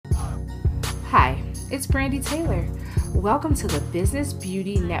it's Brandy Taylor. Welcome to the Business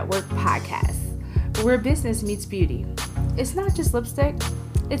Beauty Network podcast, where business meets beauty. It's not just lipstick,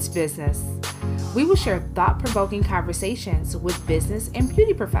 it's business. We will share thought-provoking conversations with business and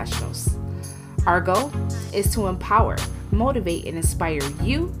beauty professionals. Our goal is to empower, motivate, and inspire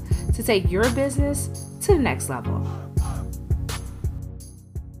you to take your business to the next level.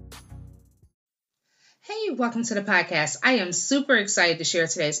 Hey, welcome to the podcast. I am super excited to share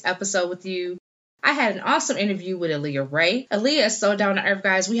today's episode with you. I had an awesome interview with Aaliyah Ray. Aaliyah is so down to earth,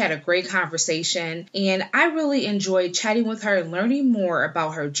 guys. We had a great conversation, and I really enjoyed chatting with her and learning more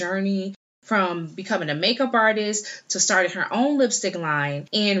about her journey from becoming a makeup artist to starting her own lipstick line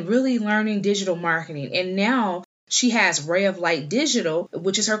and really learning digital marketing. And now she has Ray of Light Digital,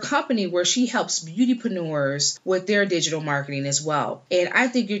 which is her company where she helps beautypreneurs with their digital marketing as well. And I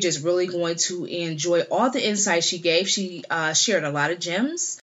think you're just really going to enjoy all the insights she gave. She shared a lot of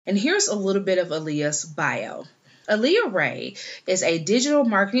gems. And here's a little bit of Aaliyah's bio. Aaliyah Ray is a digital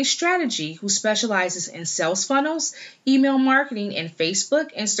marketing strategy who specializes in sales funnels, email marketing, and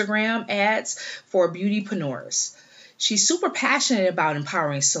Facebook, Instagram ads for beautypreneurs. She's super passionate about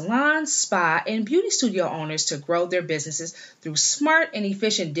empowering salons, spa, and beauty studio owners to grow their businesses through smart and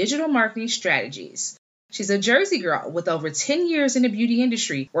efficient digital marketing strategies. She's a Jersey girl with over 10 years in the beauty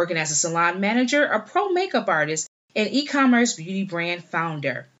industry, working as a salon manager, a pro makeup artist, and e-commerce beauty brand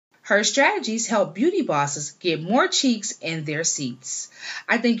founder. Her strategies help beauty bosses get more cheeks in their seats.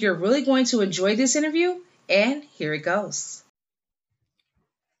 I think you're really going to enjoy this interview, and here it goes.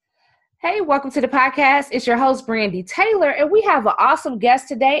 Hey, welcome to the podcast. It's your host, Brandy Taylor, and we have an awesome guest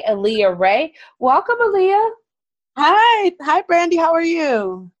today, Aaliyah Ray. Welcome, Aaliyah. Hi, Brandy. How are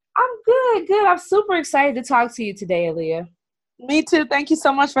you? I'm good. I'm super excited to talk to you today, Aaliyah. Me too. Thank you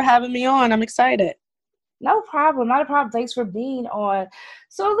so much for having me on. I'm excited. No problem. Not a problem. Thanks for being on.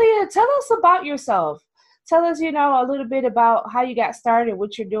 So, Aaliyah, tell us about yourself. Tell us, a little bit about how you got started,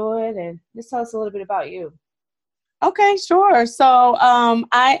 what you're doing, and just tell us a little bit about you. Okay, sure. So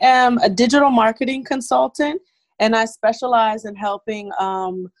I am a digital marketing consultant, and I specialize in helping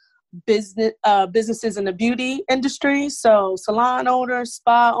businesses in the beauty industry. So salon owners,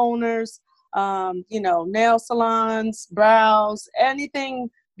 spa owners, nail salons, brows, anything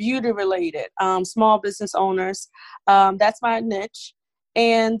beauty related, small business owners. That's my niche.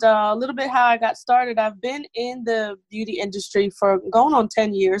 And a little bit how I got started. I've been in the beauty industry for going on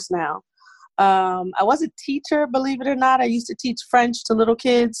 10 years now. I was a teacher, believe it or not. I used to teach French to little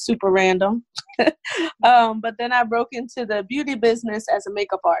kids, super random. But then I broke into the beauty business as a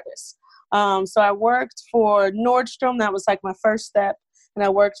makeup artist. So I worked for Nordstrom. That was like my first step. And I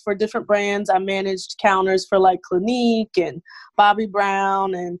worked for different brands. I managed counters for like Clinique and Bobbi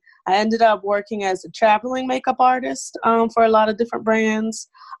Brown. And I ended up working as a traveling makeup artist for a lot of different brands.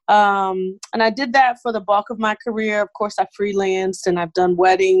 And I did that for the bulk of my career. Of course, I freelanced and I've done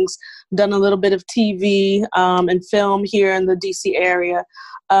weddings, done a little bit of TV and film here in the DC area.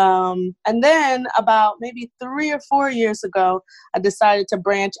 And then about maybe 3 or 4 years ago, I decided to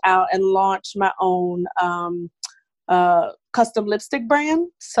branch out and launch my own custom lipstick brand.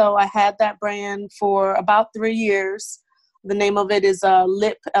 So I had that brand for about 3 years. The name of it is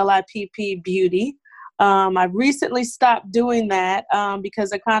Lipp, Lipp Beauty. I recently stopped doing that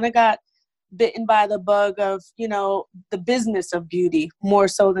because I kind of got bitten by the bug of, the business of beauty more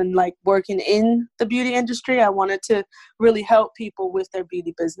so than like working in the beauty industry. I wanted to really help people with their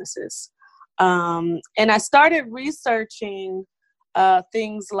beauty businesses. And I started researching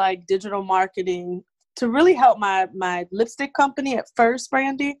things like digital marketing to really help my lipstick company at first,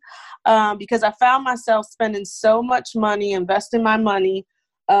 Brandy, because I found myself spending so much money, investing my money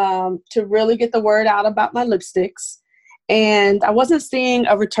to really get the word out about my lipsticks. And I wasn't seeing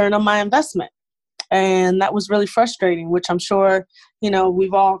a return on my investment. And that was really frustrating, which I'm sure,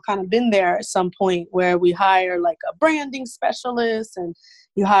 we've all kind of been there at some point where we hire like a branding specialist and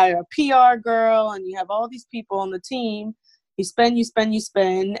you hire a PR girl and you have all these people on the team. You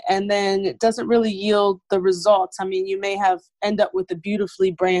spend, and then it doesn't really yield the results. I mean, you may end up with a beautifully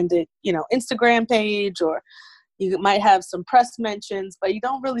branded, Instagram page, or you might have some press mentions, but you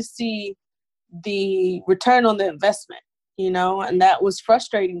don't really see the return on the investment, and that was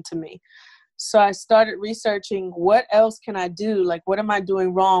frustrating to me. So I started researching what else can I do? Like, what am I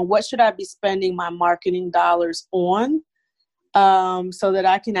doing wrong? What should I be spending my marketing dollars on so that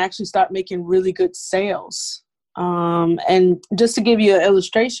I can actually start making really good sales? And just to give you an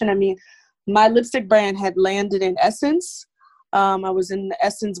illustration, I mean, my lipstick brand had landed in Essence. I was in the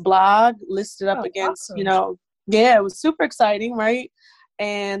Essence blog, listed up against, awesome. It was super exciting, right?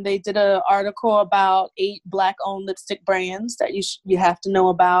 And they did an article about 8 Black-owned lipstick brands that you have to know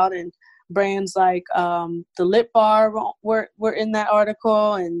about. And Brands like the Lip Bar were in that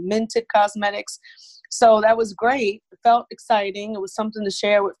article, and Minted Cosmetics. So that was great. It felt exciting. It was something to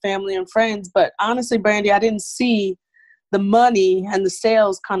share with family and friends. But honestly, Brandy, I didn't see the money and the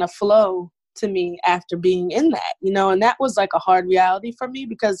sales kind of flow to me after being in that, and that was like a hard reality for me,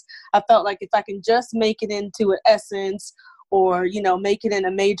 because I felt like if I can just make it into an Essence or, make it in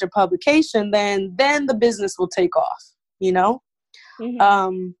a major publication, then the business will take off, but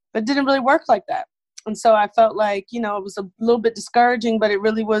it didn't really work like that. And so I felt like, it was a little bit discouraging, but it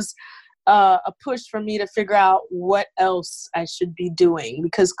really was a push for me to figure out what else I should be doing,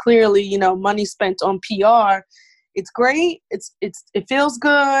 because clearly, money spent on PR, it's great. It feels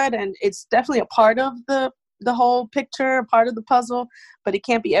good. And it's definitely a part of the whole picture, a part of the puzzle, but it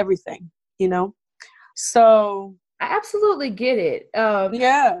can't be everything, So I absolutely get it.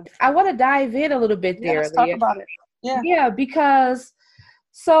 Yeah. I want to dive in a little bit there. Let's talk about it. Yeah, because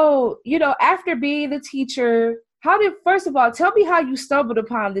so, after being a teacher, first of all, tell me how you stumbled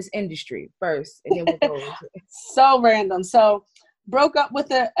upon this industry first, and then we'll go. So random. So broke up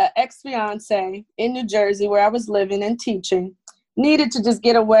with an ex-fiance in New Jersey where I was living and teaching. Needed to just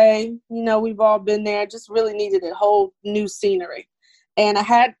get away. We've all been there. Just really needed a whole new scenery. And I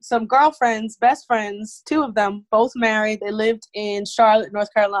had some girlfriends, best friends, 2 of them, both married. They lived in Charlotte,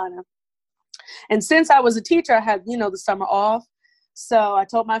 North Carolina. And since I was a teacher, I had, the summer off. So I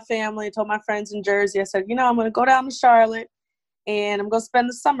told my family, told my friends in Jersey, I said, I'm going to go down to Charlotte and I'm going to spend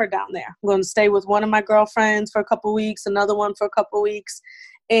the summer down there. I'm going to stay with one of my girlfriends for a couple of weeks, another one for a couple of weeks.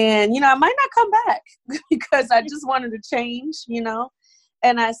 And, I might not come back because I just wanted to change,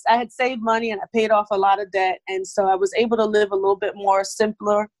 And I had saved money and I paid off a lot of debt. And so I was able to live a little bit more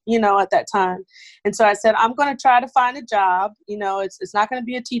simpler, at that time. And so I said, I'm going to try to find a job. It's not going to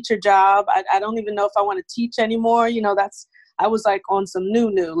be a teacher job. I don't even know if I want to teach anymore. I was like on some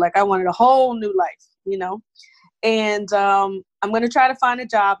new, like I wanted a whole new life, And I'm going to try to find a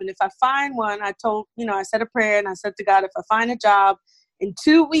job. And if I find one, I said a prayer and I said to God, if I find a job in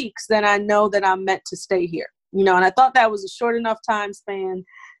 2 weeks, then I know that I'm meant to stay here. And I thought that was a short enough time span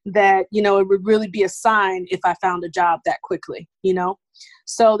that, it would really be a sign if I found a job that quickly,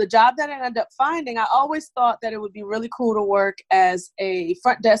 So the job that I ended up finding, I always thought that it would be really cool to work as a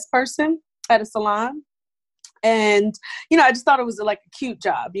front desk person at a salon. And, I just thought it was like a cute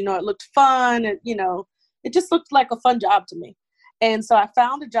job. It looked fun and, it just looked like a fun job to me. And so I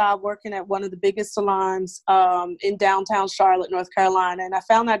found a job working at one of the biggest salons in downtown Charlotte, North Carolina. And I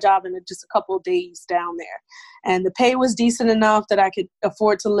found that job in just a couple of days down there. And the pay was decent enough that I could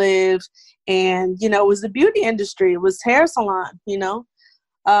afford to live. And, it was the beauty industry. It was hair salon,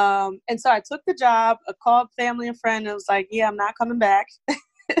 And so I took the job, I called family and friend, and was like, yeah, I'm not coming back.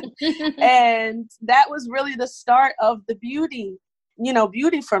 And that was really the start of the beauty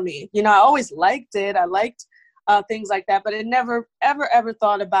for me. I always liked it. I liked things like that, but I never, ever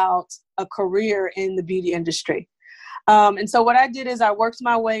thought about a career in the beauty industry. And so what I did is I worked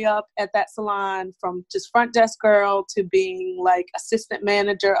my way up at that salon from just front desk girl to being like assistant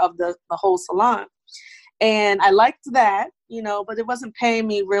manager of the whole salon. And I liked that, but it wasn't paying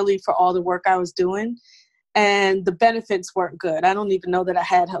me really for all the work I was doing. And the benefits weren't good. I don't even know that I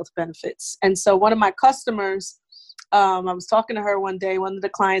had health benefits. And so one of my customers, I was talking to her one day, one of the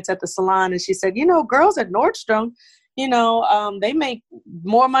clients at the salon, and she said, girls at Nordstrom, they make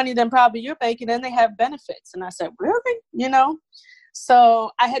more money than probably you're making, and they have benefits. And I said, really?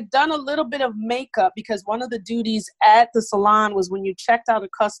 So I had done a little bit of makeup because one of the duties at the salon was when you checked out a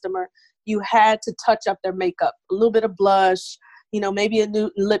customer, you had to touch up their makeup, a little bit of blush, maybe a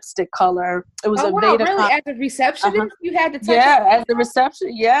new lipstick color. It was really? As a receptionist, you had to touch as a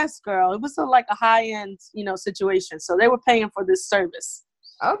receptionist. Yes, girl. It was like a high-end, situation. So they were paying for this service.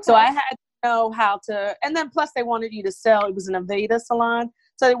 Okay. So I had to know how to, and then plus they wanted you to sell, it was an Aveda salon.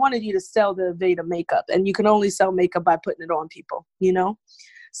 So they wanted you to sell the Aveda makeup, and you can only sell makeup by putting it on people,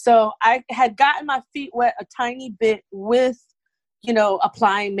 So I had gotten my feet wet a tiny bit with,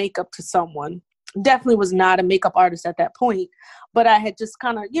 applying makeup to someone. Definitely was not a makeup artist at that point, but I had just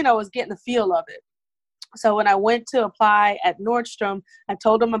kind of, was getting the feel of it. So when I went to apply at Nordstrom, I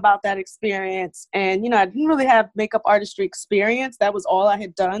told them about that experience. And, I didn't really have makeup artistry experience. That was all I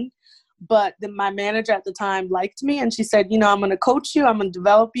had done. But then my manager at the time liked me, and she said, I'm going to coach you, I'm going to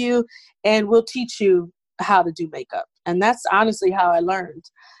develop you, and we'll teach you how to do makeup. And that's honestly how I learned.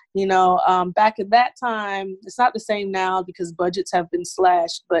 Back at that time, it's not the same now because budgets have been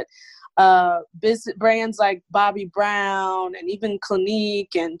slashed, but business brands like Bobbi Brown and even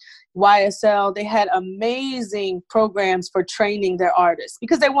Clinique and YSL, they had amazing programs for training their artists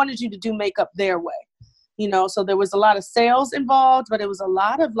because they wanted you to do makeup their way. So there was a lot of sales involved, but it was a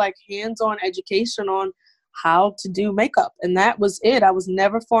lot of like hands-on education on how to do makeup. And that was it. I was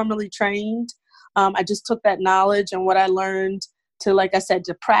never formally trained. I just took that knowledge and what I learned to, like I said,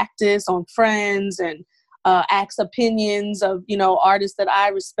 to practice on friends and ask opinions of, artists that I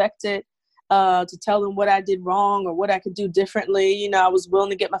respected, to tell them what I did wrong or what I could do differently. I was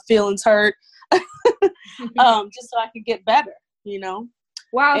willing to get my feelings hurt just so I could get better,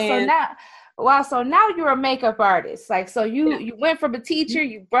 Wow. And, So now you're a makeup artist. Like, so you went from a teacher,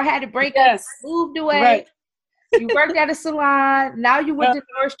 you had to break up, moved away. Right. You worked at a salon. Now you went to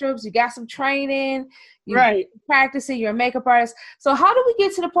Nordstrom's. You got some training. You practicing. You're a makeup artist. So how did we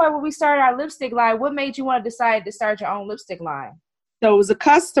get to the point where we started our lipstick line? What made you want to decide to start your own lipstick line? So it was a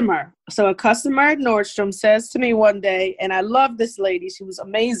customer. So a customer at Nordstrom says to me one day, and I love this lady. She was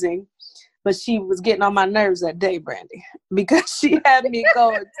amazing, but she was getting on my nerves that day, Brandy, because she had me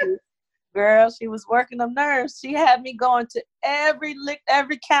going to, girl, she was working them nerves. She had me going to every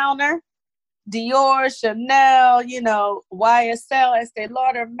counter, Dior, Chanel, YSL, Estee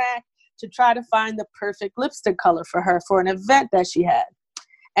Lauder, MAC, to try to find the perfect lipstick color for her for an event that she had.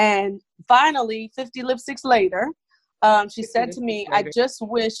 And finally, 50 lipsticks later, she said to me, I just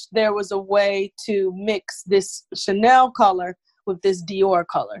wish there was a way to mix this Chanel color with this Dior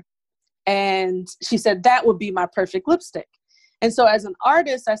color. And she said, that would be my perfect lipstick. And so as an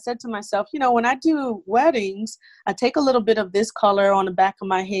artist, I said to myself, when I do weddings, I take a little bit of this color on the back of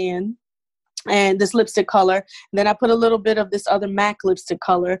my hand and this lipstick color. And then I put a little bit of this other MAC lipstick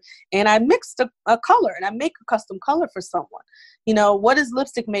color, and I mixed a color, and I make a custom color for someone. What is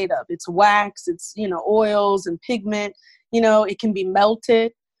lipstick made of? It's wax, it's, oils and pigment, it can be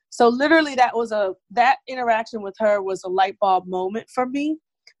melted. So literally that interaction with her was a light bulb moment for me,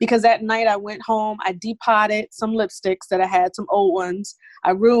 because that night I went home, I depotted some lipsticks that I had, some old ones.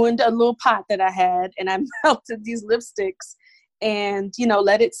 I ruined a little pot that I had, and I melted these lipsticks and,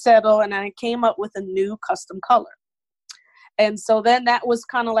 let it settle. And I came up with a new custom color. And so then that was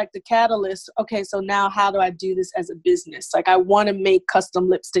kind of like the catalyst. Okay, so now how do I do this as a business? Like, I want to make custom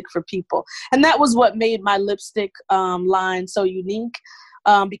lipstick for people. And that was what made my lipstick line so unique,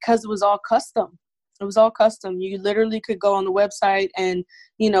 because it was all custom. It was all custom. You literally could go on the website and,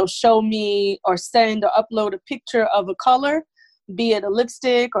 show me or send or upload a picture of a color, be it a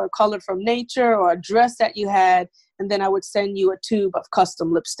lipstick or a color from nature or a dress that you had. And then I would send you a tube of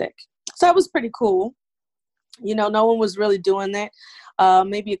custom lipstick. So that was pretty cool. No one was really doing that.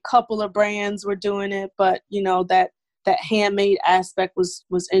 Maybe a couple of brands were doing it, but that handmade aspect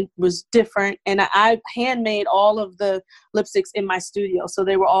was different. And I handmade all of the lipsticks in my studio, so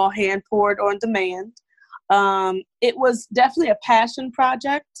they were all hand poured on demand. It was definitely a passion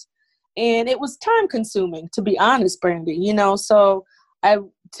project, and it was time consuming, to be honest, Brandy. So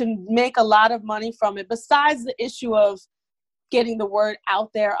to make a lot of money from it, besides the issue of getting the word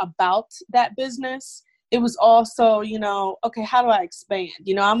out there about that business, it was also, okay, how do I expand?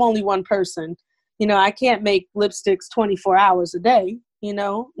 I'm only one person. I can't make lipsticks 24 hours a day,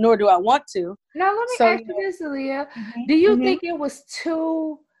 nor do I want to. Now, let me ask you this, Aaliyah. Do you think it was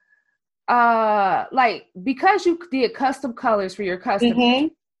too, because you did custom colors for your customers,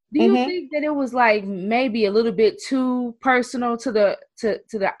 do you think that it was like maybe a little bit too personal to the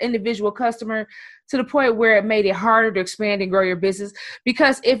individual customer, to the point where it made it harder to expand and grow your business?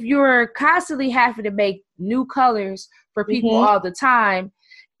 Because if you're constantly having to make new colors for people all the time,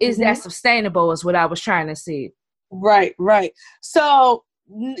 is that sustainable, is what I was trying to see. Right. So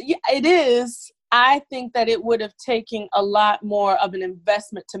it is. I think that it would have taken a lot more of an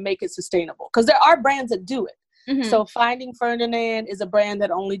investment to make it sustainable, because there are brands that do it. So Finding Ferdinand is a brand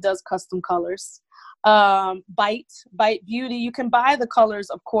that only does custom colors. Bite Beauty, you can buy the colors,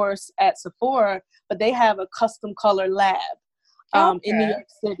 of course, at Sephora, but they have a custom color lab in New York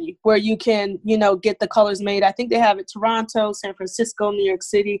City, where you can, get the colors made. I think they have it Toronto, San Francisco, New York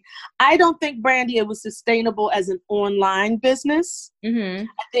City. I don't think, Brandy, it was sustainable as an online business. I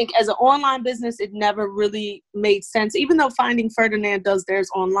think as an online business, it never really made sense, even though Finding Ferdinand does theirs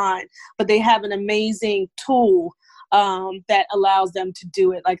online, but they have an amazing tool that allows them to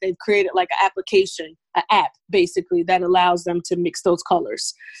do it. Like, they've created like an application, an app basically, that allows them to mix those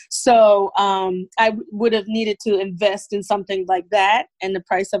colors. So I would have needed to invest in something like that, and the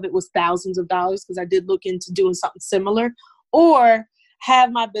price of it was thousands of dollars, because I did look into doing something similar, or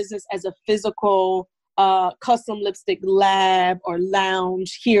have my business as a physical custom lipstick lab or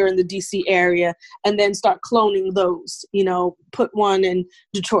lounge here in the DC area, and then start cloning those, put one in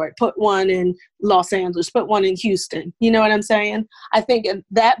Detroit, put one in Los Angeles, put one in Houston. You know what I'm saying? I think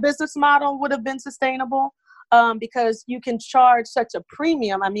that business model would have been sustainable. because you can charge such a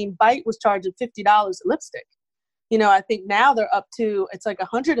premium. I mean, Bite was charging $50 a lipstick. You know, I think now they're up to, it's like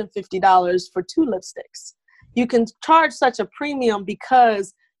 $150 for 2 lipsticks. You can charge such a premium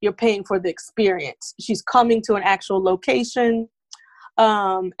because you're paying for the experience. She's coming to an actual location,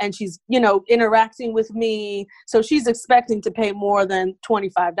 and she's, you know, interacting with me. So she's expecting to pay more than $25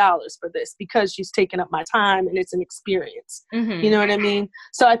 for this because she's taking up my time and it's an experience. Mm-hmm. You know what I mean?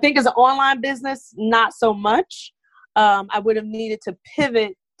 So I think as an online business, not so much. I would have needed to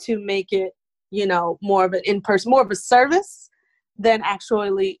pivot to make it, you know, more of an in-person, more of a service than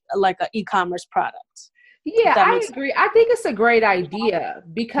actually like an e-commerce product. Yeah, I agree. I think it's a great idea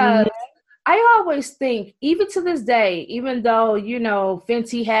because I always think, even to this day, even though, you know,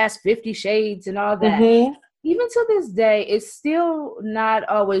 Fenty has 50 shades and all that, even to this day, it's still not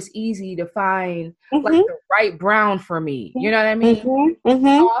always easy to find like the right brown for me. You know what I mean?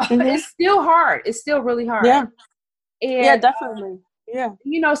 It's still hard. It's still really hard. Yeah. And, yeah, definitely. Yeah.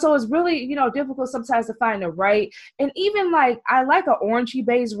 You know, so it's really, you know, difficult sometimes to find the right. And even like, I like an orangey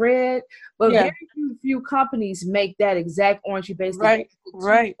based red, but very few companies make that exact orangey based. Right.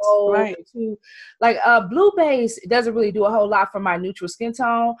 Like blue base doesn't really do a whole lot for my neutral skin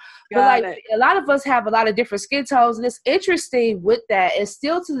tone. But a lot of us have a lot of different skin tones. And it's interesting with that. It's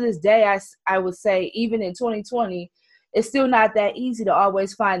still to this day, I would say, even in 2020, it's still not that easy to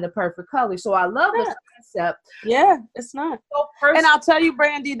always find the perfect color. So I love this concept. Yeah, it's not. So and I'll tell you,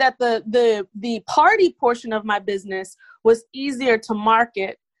 Brandy, that the party portion of my business was easier to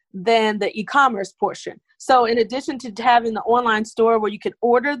market than the e-commerce portion. So in addition to having the online store where you could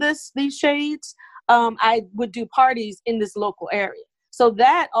order these shades, I would do parties in this local area. So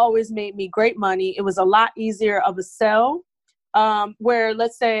that always made me great money. It was a lot easier of a sell. Where,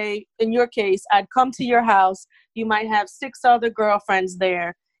 let's say, in your case, I'd come to your house, you might have 6 other girlfriends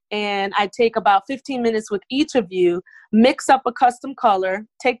there, and I'd take about 15 minutes with each of you, mix up a custom color,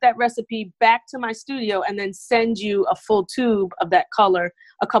 take that recipe back to my studio, and then send you a full tube of that color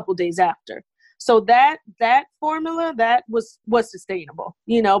a couple days after. So that formula, that was sustainable,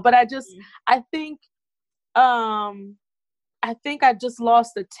 you know, but I think I just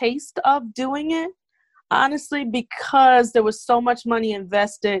lost the taste of doing it. Honestly, because there was so much money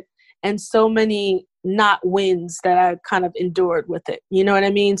invested and so many not wins that I kind of endured with it. You know what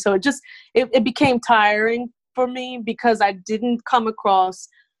I mean? So it became tiring for me because I didn't come across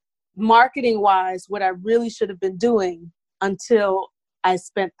marketing wise what I really should have been doing until I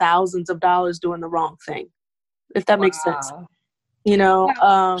spent thousands of dollars doing the wrong thing, if that makes sense. You know,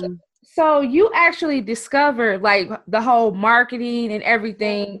 so you actually discovered like the whole marketing and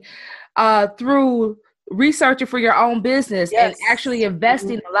everything through researching for your own business and actually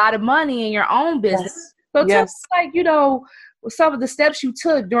investing a lot of money in your own business. So tell us, like, you know, some of the steps you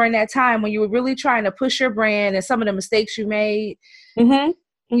took during that time when you were really trying to push your brand and some of the mistakes you made. Yeah,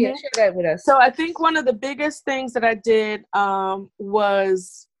 share that with us. So I think one of the biggest things that I did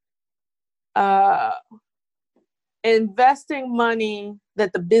was investing money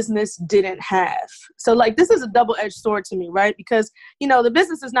that the business didn't have. So like, this is a double-edged sword to me, right? Because, you know, the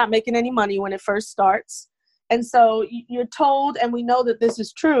business is not making any money when it first starts. And so you're told, and we know that this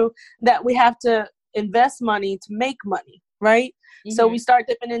is true, that we have to invest money to make money, right? So we start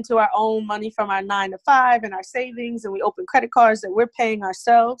dipping into our own money from our 9 to 5 and our savings, and we open credit cards that we're paying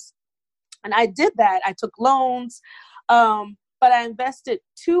ourselves. And I did that. I took loans, but I invested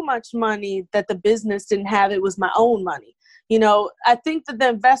too much money that the business didn't have. It was my own money. You know, I think that the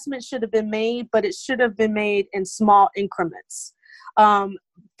investment should have been made, but it should have been made in small increments.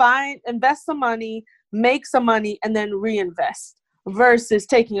 Invest some money, make some money, and then reinvest, versus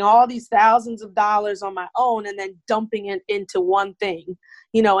taking all these thousands of dollars on my own and then dumping it into one thing,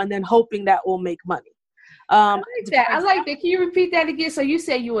 you know, and then hoping that will make money. I like that. Can you repeat that again? So you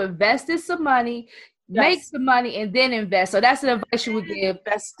said you invested some money, make some money, and then invest. So that's the advice you would give.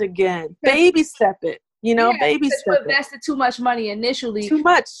 Invest again. Baby step it. You know, baby step it. You invested too much money initially. Too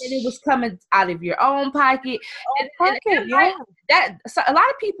much. And it was coming out of your own pocket. So a lot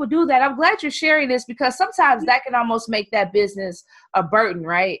of people do that. I'm glad you're sharing this because sometimes that can almost make that business a burden,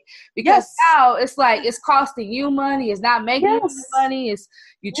 right? Because now it's like it's costing you money. It's not making you money.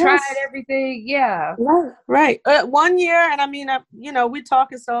 You tried everything. Yeah. Right. 1 year, and I mean, you know, we're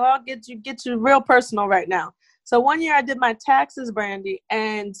talking, so I'll get you real personal right now. So 1 year I did my taxes, Brandy,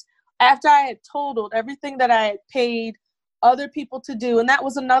 and after I had totaled everything that I had paid other people to do, and that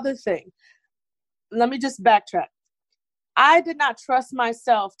was another thing. Let me just backtrack. I did not trust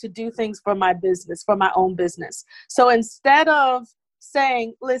myself to do things for my business, for my own business. So instead of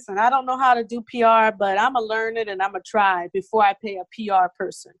saying, listen, I don't know how to do PR, but I'm going to learn it and I'm going to try before I pay a PR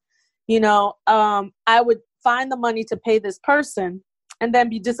person. I would find the money to pay this person and then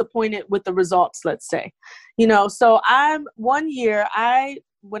be disappointed with the results, let's say. So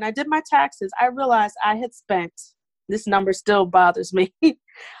when I did my taxes, I realized I had spent, this number still bothers me,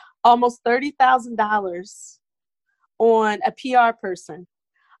 almost $30,000 on a PR person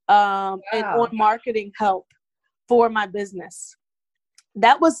and on marketing help for my business.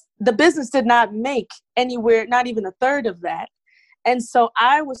 The business did not make anywhere, not even a third of that. And so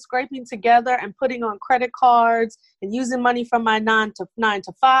I was scraping together and putting on credit cards and using money from my 9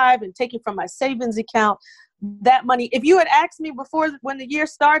 to 5 and taking from my savings account. That money, if you had asked me before when the year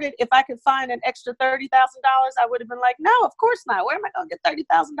started, if I could find an extra $30,000, I would have been like, no, of course not. Where am I going to get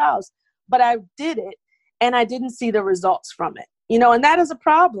 $30,000? But I did it and I didn't see the results from it, and that is a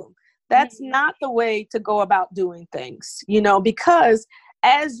problem. That's not the way to go about doing things, because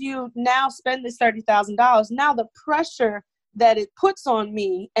as you now spend this $30,000, now the pressure that it puts on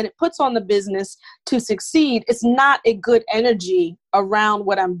me and it puts on the business to succeed, it's not a good energy around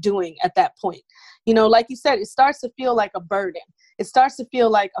what I'm doing at that point. Like you said, it starts to feel like a burden. It starts to feel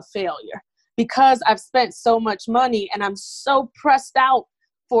like a failure because I've spent so much money and I'm so pressed out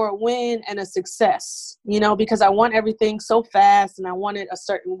for a win and a success, because I want everything so fast and I want it a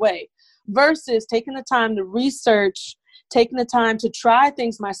certain way versus taking the time to research, taking the time to try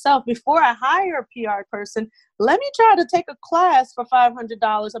things myself before I hire a PR person. Let me try to take a class for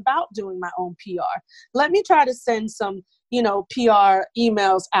 $500 about doing my own PR. Let me try to send some, PR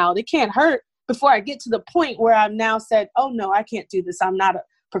emails out. It can't hurt before I get to the point where I've now said, oh no, I can't do this. I'm not a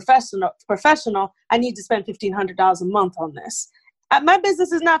professional. I need to spend $1,500 a month on this. My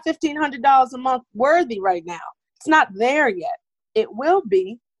business is not $1,500 a month worthy right now. It's not there yet. It will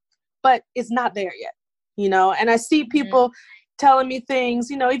be, but it's not there yet. And I see people telling me things,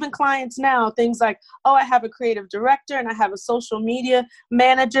 even clients now, things like, oh, I have a creative director and I have a social media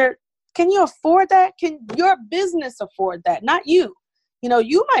manager. Can you afford that? Can your business afford that? Not you.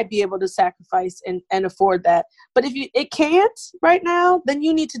 You might be able to sacrifice and afford that. But if it can't right now, then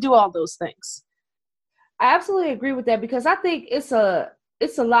you need to do all those things. I absolutely agree with that because I think it's a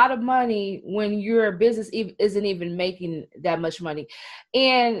lot of money when your business isn't even making that much money.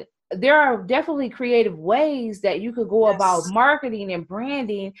 And there are definitely creative ways that you could go about marketing and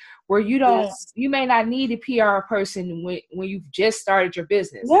branding where you may not need a PR person when you've just started your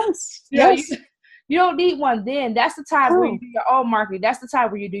business. Yes. You don't need one then. That's the time where you do your own marketing. That's the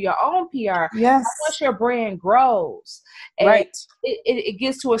time where you do your own PR. Yes. Once your brand grows and it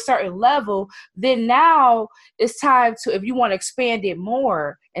gets to a certain level, then now it's time to, if you want to expand it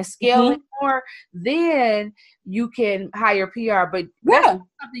more and scale it more, then you can hire PR. But that's something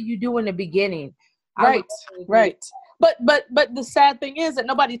you do in the beginning. Right. But the sad thing is that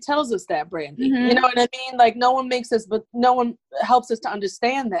nobody tells us that, Brandy. You know what I mean? Like no one helps us to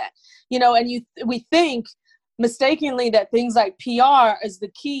understand that. And we think mistakenly that things like PR is the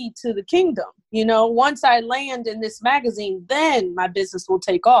key to the kingdom. Once I land in this magazine, then my business will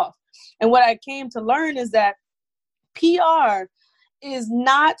take off. And what I came to learn is that PR is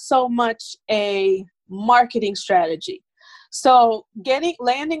not so much a marketing strategy. So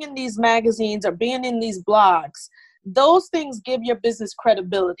landing in these magazines or being in these blogs, those things give your business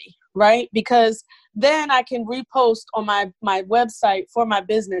credibility, right? Because then I can repost on my website for my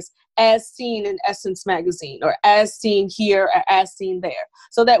business as seen in Essence Magazine or as seen here or as seen there.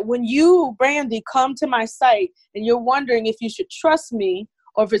 So that when you, Brandy, come to my site and you're wondering if you should trust me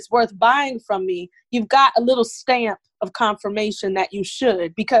or if it's worth buying from me, you've got a little stamp of confirmation that you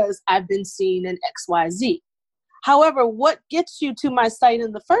should because I've been seen in XYZ. However, what gets you to my site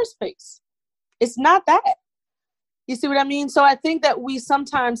in the first place? It's not that. You see what I mean? So I think that we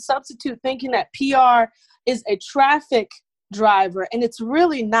sometimes substitute thinking that PR is a traffic driver, and it's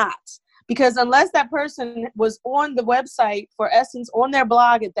really not. Because unless that person was on the website for Essence, on their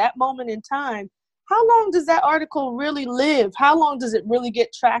blog at that moment in time, how long does that article really live? How long does it really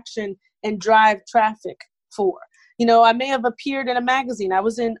get traction and drive traffic for? I may have appeared in a magazine. I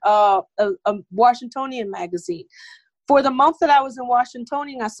was in a Washingtonian magazine. For the month that I was in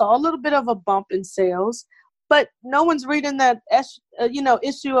Washingtonian, I saw a little bit of a bump in sales, but no one's reading that,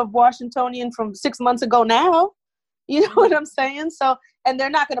 issue of Washingtonian from 6 months ago now. You know what I'm saying? So, and they're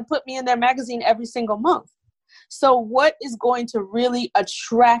not going to put me in their magazine every single month. So what is going to really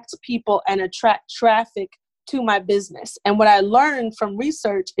attract people and attract traffic to my business? And what I learned from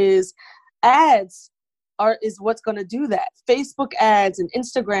research is ads is what's going to do that. Facebook ads and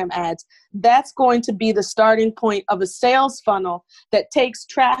Instagram ads, that's going to be the starting point of a sales funnel that takes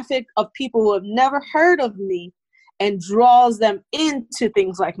traffic of people who have never heard of me and draws them into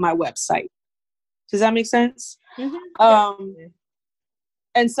things like my website. Does that make sense?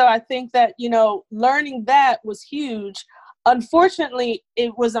 And so I think that, learning that was huge. Unfortunately,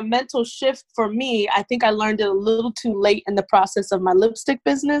 it was a mental shift for me. I think I learned it a little too late in the process of my lipstick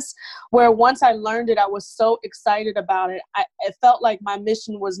business, where once I learned it, I was so excited about it. It felt like my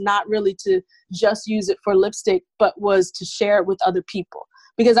mission was not really to just use it for lipstick, but was to share it with other people.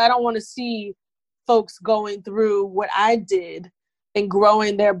 Because I don't want to see folks going through what I did and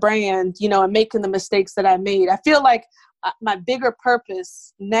growing their brand, and making the mistakes that I made. I feel like my bigger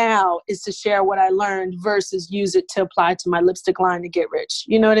purpose now is to share what I learned versus use it to apply to my lipstick line to get rich.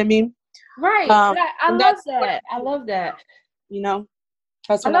 You know what I mean? Right. I love that. I love that.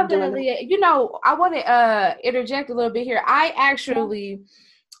 That's what I I'm love that, doing. Aaliyah. I want to interject a little bit here. I actually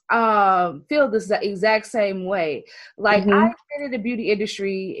feel this the exact same way. Like, Mm-hmm. I've been in the beauty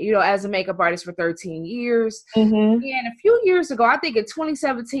industry, as a makeup artist for 13 years. Mm-hmm. And a few years ago, I think in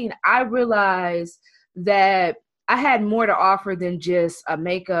 2017, I realized that I had more to offer than just a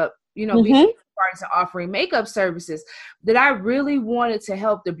makeup, being a artist and offering makeup services, that I really wanted to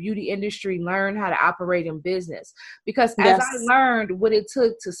help the beauty industry learn how to operate in business. Because as I learned what it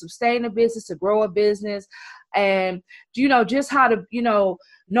took to sustain a business, to grow a business, and, just how to,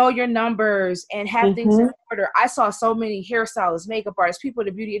 know your numbers and have things in order, I saw so many hairstylists, makeup artists, people in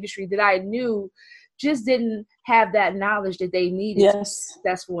the beauty industry that I knew just didn't have that knowledge that they needed to be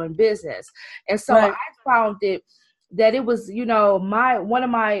successful in business. And so I found that it was,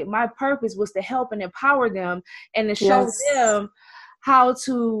 my purpose was to help and empower them and to show them how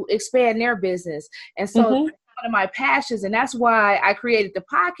to expand their business. And so that's one of my passions, and that's why I created the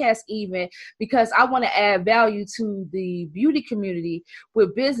podcast, even because I want to add value to the beauty community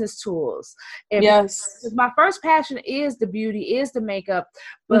with business tools. And because my first passion is the beauty, is the makeup,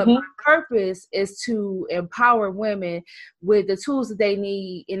 but my purpose is to empower women with the tools that they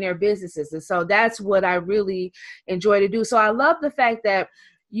need in their businesses. And so that's what I really enjoy to do. So I love the fact that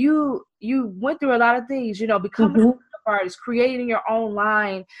you went through a lot of things, becoming a artist, creating your own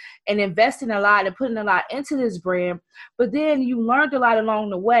line and investing a lot and putting a lot into this brand. But then you learned a lot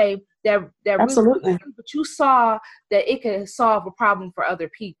along the way that absolutely, but you saw that it could solve a problem for other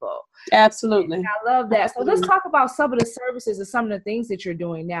people. Absolutely. And I love that. So let's talk about some of the services and some of the things that you're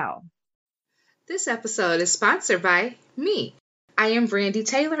doing now. This episode is sponsored by me. I am Brandy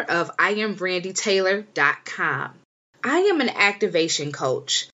Taylor of IamBrandyTaylor.com. I am an activation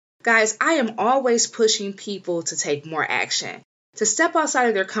coach. Guys, I am always pushing people to take more action, to step outside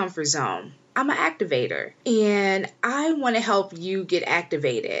of their comfort zone. I'm an activator, and I want to help you get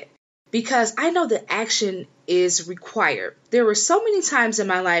activated because I know that action is required. There were so many times in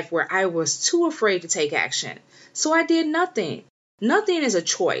my life where I was too afraid to take action, so I did nothing. Nothing is a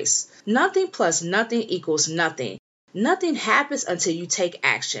choice. Nothing plus nothing equals nothing. Nothing happens until you take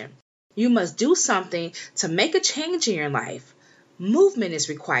action. You must do something to make a change in your life. Movement is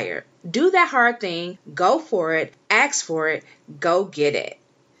required. Do that hard thing, go for it, ask for it, go get it.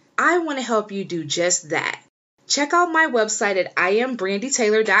 I want to help you do just that. Check out my website at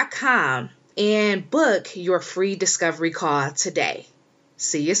IamBrandyTaylor.com and book your free discovery call today.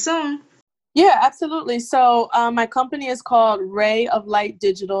 See you soon. Yeah, absolutely. So my company is called Ray of Light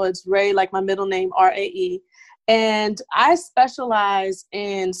Digital. It's Ray, like my middle name, RAE. And I specialize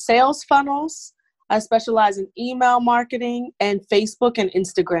in sales funnels. I specialize in email marketing and Facebook and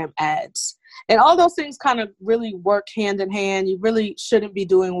Instagram ads. And all those things kind of really work hand in hand. You really shouldn't be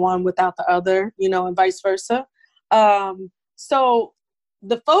doing one without the other, and vice versa. So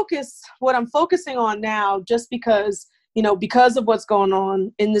the focus, what I'm focusing on now, just because of what's going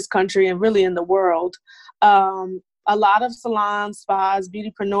on in this country and really in the world, a lot of salons, spas,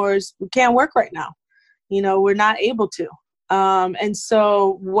 beautypreneurs, we can't work right now. We're not able to. And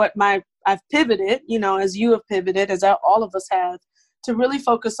so I've pivoted, as you have pivoted, as all of us have, to really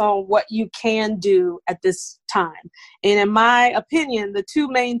focus on what you can do at this time. And in my opinion, the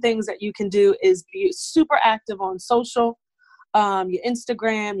two main things that you can do is be super active on social, your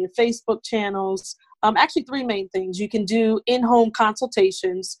Instagram, your Facebook channels. Actually, three main things. You can do in-home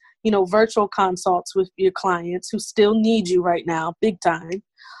consultations, virtual consults with your clients who still need you right now, big time.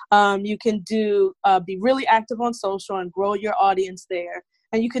 You can be really active on social and grow your audience there.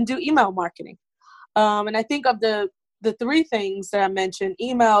 And you can do email marketing. And I think of the three things that I mentioned,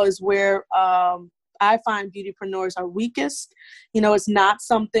 email is where I find beautypreneurs are weakest. It's not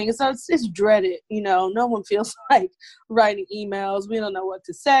something, it's dreaded. No one feels like writing emails. We don't know what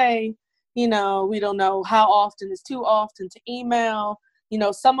to say. We don't know how often is too often to email.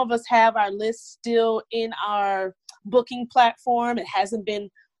 Some of us have our list still in our booking platform. It hasn't been,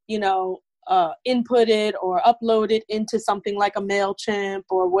 input it or upload it into something like a MailChimp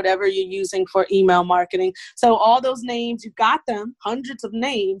or whatever you're using for email marketing. So all those names, you got them, hundreds of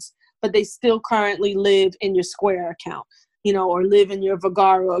names, but they still currently live in your Square account, or live in your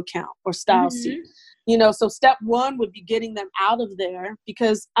Vagaro account or StyleSeat. So step one would be getting them out of there,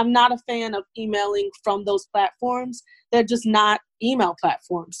 because I'm not a fan of emailing from those platforms. They're just not email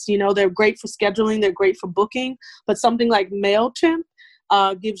platforms. They're great for scheduling. They're great for booking. But something like MailChimp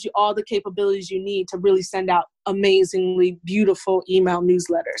gives you all the capabilities you need to really send out amazingly beautiful email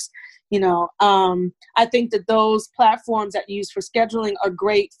newsletters. I think that those platforms that you use for scheduling are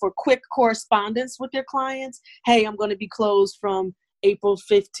great for quick correspondence with your clients. Hey, I'm going to be closed from April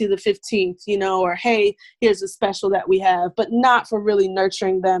 5th to the 15th, or hey, here's a special that we have, but not for really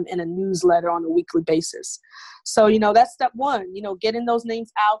nurturing them in a newsletter on a weekly basis. So, that's step one, getting those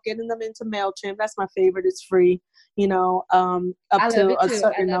names out, getting them into MailChimp. That's my favorite. It's free, up to a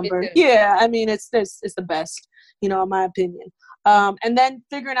certain number. Yeah. I mean, it's the best, in my opinion. And then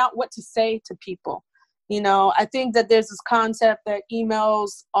figuring out what to say to people. I think that there's this concept that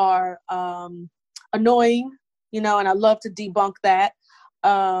emails are annoying, and I love to debunk that.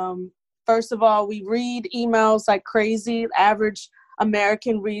 First of all, we read emails like crazy. Average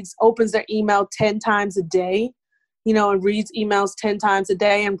American opens their email 10 times a day, and reads emails 10 times a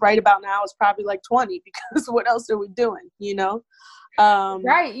day. And right about now, it's probably like 20, because what else are we doing,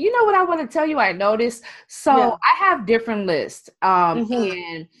 Right. You know what I want to tell you I noticed? So yeah. I have different lists.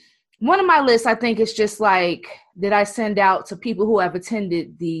 And one of my lists, I think, is just like that I send out to people who have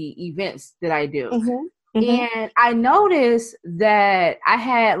attended the events that I do. And I noticed that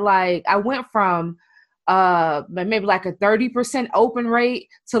I went from maybe like a 30% open rate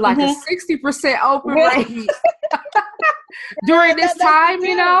to like a 60% open rate during this time,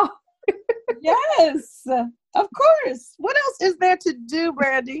 Yes, of course. What else is there to do,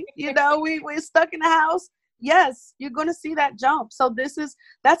 Brandy? We're stuck in the house. Yes, you're going to see that jump. So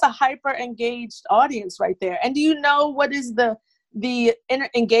that's a hyper engaged audience right there. And do you know what is the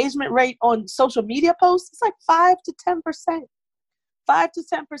engagement rate on social media posts? It's like 5 to 10%. 5 to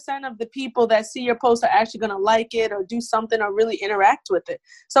 10% of the people that see your post are actually going to like it or do something or really interact with it.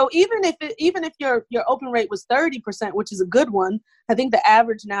 So even if your open rate was 30%, which is a good one, I think the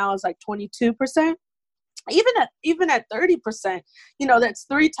average now is like 22%. Even at 30%, that's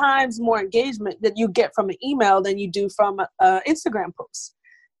 3 times more engagement that you get from an email than you do from an Instagram post.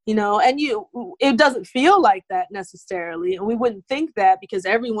 And it doesn't feel like that necessarily. And we wouldn't think that, because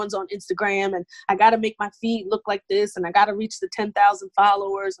everyone's on Instagram and I got to make my feed look like this and I got to reach the 10,000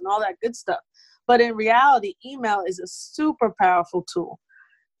 followers and all that good stuff. But in reality, email is a super powerful tool,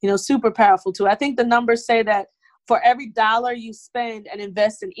 super powerful tool. I think the numbers say that for every $1 you spend and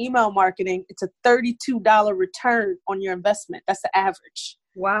invest in email marketing, it's a $32 return on your investment. That's the average.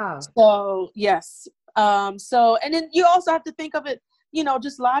 Wow. So yes. And then you also have to think of it,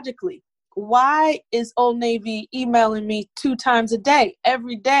 just logically. Why is Old Navy emailing me 2 times a day,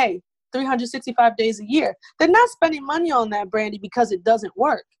 every day, 365 days a year? They're not spending money on that, Brandy, because it doesn't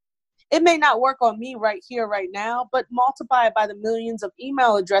work. It may not work on me right here, right now, but multiply it by the millions of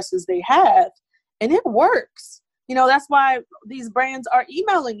email addresses they have, and it works. That's why these brands are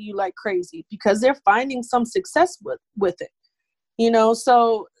emailing you like crazy, because they're finding some success with it.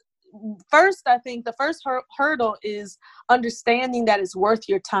 So first, I think the first hurdle is understanding that it's worth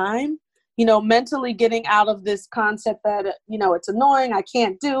your time, mentally getting out of this concept that, it's annoying. I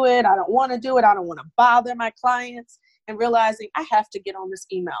can't do it. I don't want to do it. I don't want to bother my clients, and realizing I have to get on this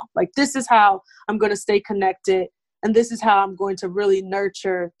email. Like, this is how I'm going to stay connected. And this is how I'm going to really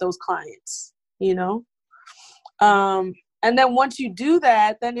nurture those clients, and then once you do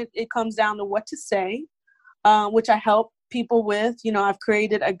that, then it comes down to what to say, which I help people with. I've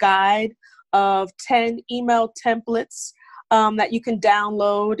created a guide of 10 email templates that you can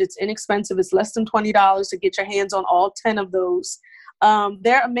download. It's inexpensive. It's less than $20 to get your hands on all 10 of those.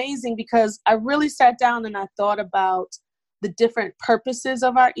 They're amazing because I really sat down and I thought about the different purposes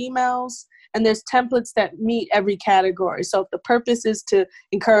of our emails. And there's templates that meet every category. So if the purpose is to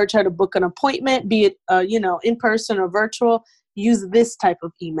encourage her to book an appointment, be it, in person or virtual, use this type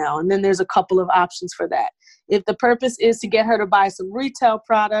of email. And then there's a couple of options for that. If the purpose is to get her to buy some retail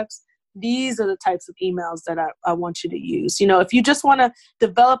products, these are the types of emails that I want you to use. If you just want to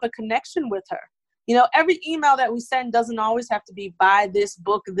develop a connection with her, every email that we send doesn't always have to be buy this,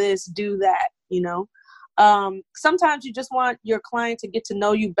 book this, do that, Sometimes you just want your client to get to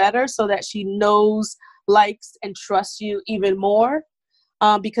know you better so that she knows, likes, and trusts you even more.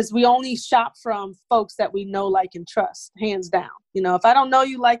 Because we only shop from folks that we know, like, and trust, hands down. If I don't know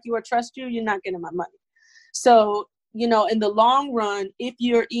you, like you, or trust you, you're not getting my money. So in the long run, if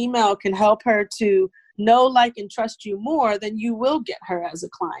your email can help her to know, like, and trust you more, then you will get her as a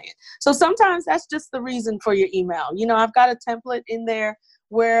client. So sometimes that's just the reason for your email. I've got a template in there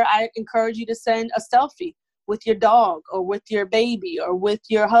where I encourage you to send a selfie with your dog or with your baby or with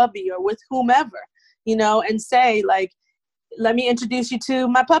your hubby or with whomever, and say, like, let me introduce you to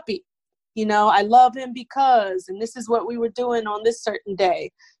my puppy. I love him because, and this is what we were doing on this certain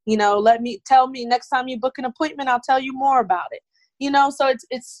day. Tell me next time you book an appointment, I'll tell you more about it. So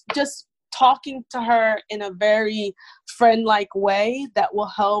it's just talking to her in a very friend-like way that will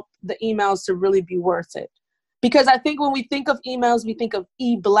help the emails to really be worth it. Because I think when we think of emails, we think of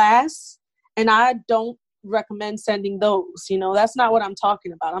e-blasts, and I don't recommend sending those. That's not what I'm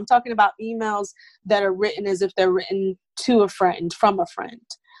talking about. I'm talking about emails that are written as if they're written to a friend, from a friend.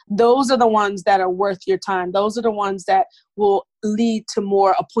 Those are the ones that are worth your time. Those are the ones that will lead to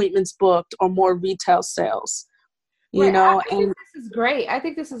more appointments booked or more retail sales. Right. I think this is great. I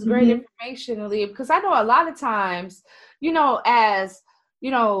think this is great information, Aaliyah, because I know a lot of times, as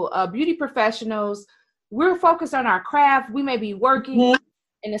beauty professionals, we're focused on our craft. We may be working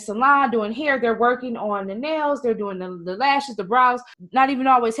in a salon doing hair. They're working on the nails. They're doing the lashes, the brows. Not even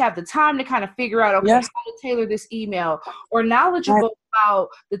always have the time to kind of figure out, how to tailor this email, or knowledgeable about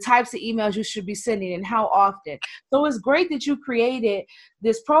the types of emails you should be sending and how often. So it's great that you created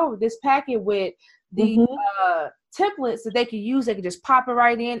this packet with the templates that they can use. They can just pop it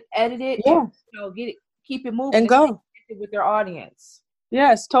right in, edit it, and, get it, keep it moving, and go with their audience.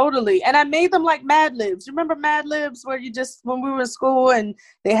 Yes, totally. And I made them like Mad Libs. Remember Mad Libs, where you just, when we were in school and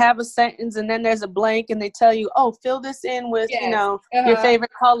they have a sentence and then there's a blank and they tell you, oh, fill this in with, your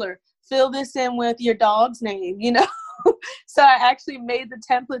favorite color. Fill this in with your dog's name, So I actually made the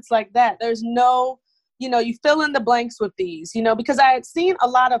templates like that. There's no, you fill in the blanks with these, because I had seen a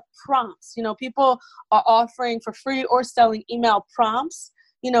lot of prompts. People are offering for free or selling email prompts,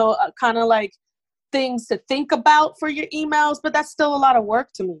 kind of like things to think about for your emails, but that's still a lot of work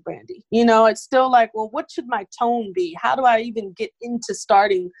to me, Brandy. It's still like, well, what should my tone be? How do I even get into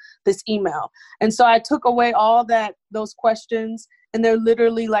starting this email? And so I took away all those questions, and they're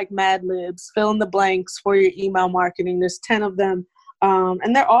literally like Mad Libs, fill in the blanks for your email marketing. There's 10 of them.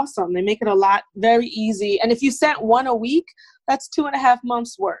 And they're awesome. They make it very easy. And if you sent one a week, that's 2.5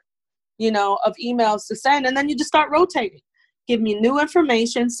 months worth, of emails to send. And then you just start rotating. Give me new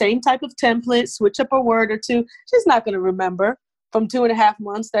information, same type of template, switch up a word or two. She's not going to remember from 2.5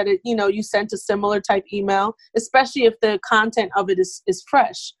 months that you sent a similar type email, especially if the content of it is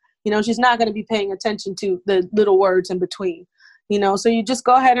fresh. She's not going to be paying attention to the little words in between. So you just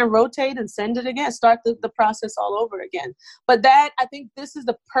go ahead and rotate and send it again, start the process all over again. But I think this is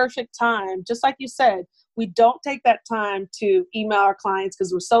the perfect time. Just like you said, we don't take that time to email our clients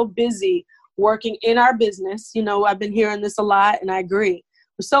because we're so busy working in our business. I've been hearing this a lot, and I agree.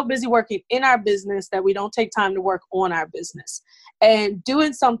 We're so busy working in our business that we don't take time to work on our business. And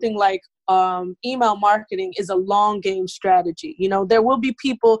doing something like email marketing is a long game strategy. There will be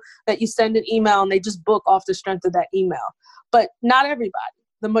people that you send an email and they just book off the strength of that email, but not everybody.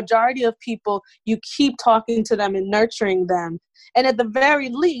 The majority of people, you keep talking to them and nurturing them. And at the very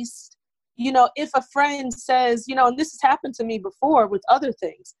least, if a friend says, and this has happened to me before with other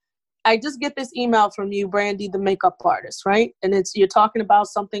things, I just get this email from you, Brandy, the makeup artist, right? And you're talking about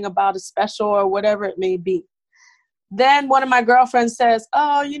something about a special or whatever it may be. Then one of my girlfriends says,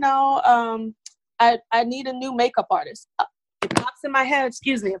 oh, I need a new makeup artist. It pops in my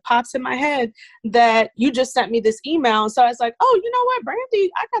head that you just sent me this email. And so I was like, oh, you know what, Brandy,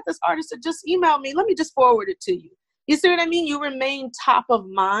 I got this artist that just emailed me. Let me just forward it to you. You see what I mean? You remain top of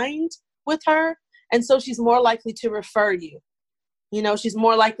mind with her. And so she's more likely to refer you. She's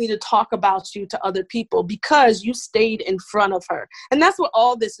more likely to talk about you to other people because you stayed in front of her. And that's what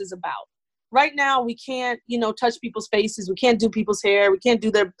all this is about. Right now, we can't, touch people's faces. We can't do people's hair. We can't do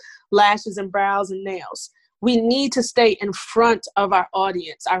their lashes and brows and nails. We need to stay in front of our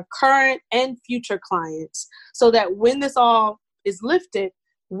audience, our current and future clients, so that when this all is lifted,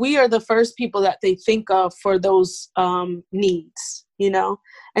 we are the first people that they think of for those needs,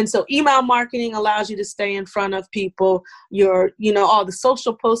 And so email marketing allows you to stay in front of people. All the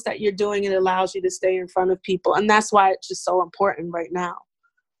social posts that you're doing, it allows you to stay in front of people. And that's why it's just so important right now.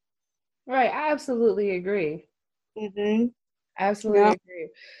 Right. I absolutely agree. Absolutely Yeah. agree.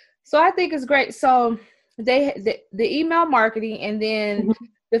 So I think it's great. So the email marketing and then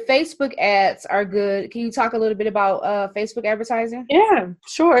the Facebook ads are good. Can you talk a little bit about Facebook advertising? Yeah,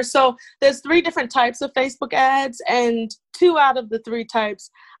 sure. So there's 3 different types of Facebook ads, and 2 out of the 3 types,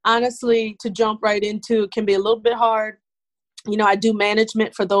 honestly, to jump right into can be a little bit hard. I do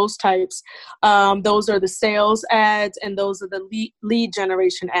management for those types. Those are the sales ads, and those are the lead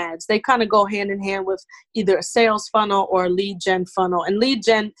generation ads. They kind of go hand in hand with either a sales funnel or a lead gen funnel. And lead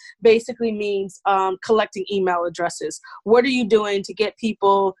gen basically means collecting email addresses. What are you doing to get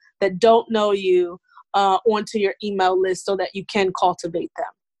people that don't know you onto your email list so that you can cultivate them?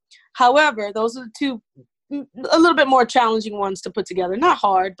 However, those are the two a little bit more challenging ones to put together. Not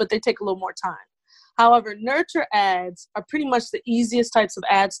hard, but they take a little more time. However, nurture ads are pretty much the easiest types of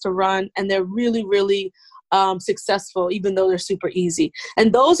ads to run, and they're really, really successful, even though they're super easy.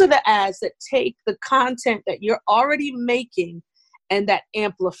 And those are the ads that take the content that you're already making and that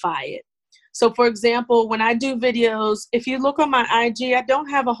amplify it. So, for example, when I do videos, if you look on my IG, I don't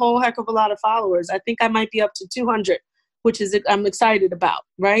have a whole heck of a lot of followers. I think I might be up to 200, which is I'm excited about,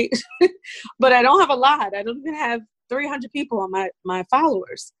 right? But I don't have a lot. I don't even have 300 people on my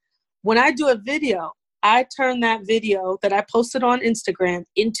followers. When I do a video, I turn that video that I posted on Instagram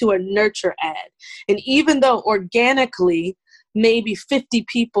into a nurture ad. And even though organically maybe 50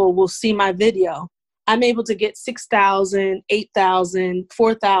 people will see my video, I'm able to get 6,000, 8,000,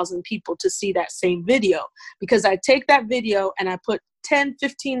 4,000 people to see that same video, because I take that video and I put $10,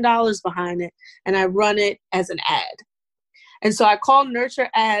 $15 behind it and I run it as an ad. And so I call nurture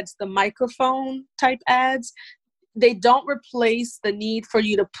ads the microphone type ads. They don't replace the need for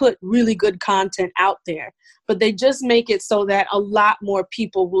you to put really good content out there, but they just make it so that a lot more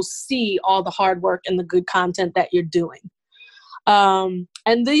people will see all the hard work and the good content that you're doing. And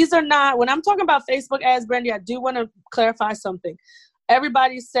these are not, when I'm talking about Facebook ads, Brandy, I do want to clarify something.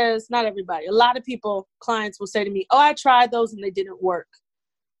 Everybody says, not everybody, a lot of people, clients will say to me, oh, I tried those and they didn't work.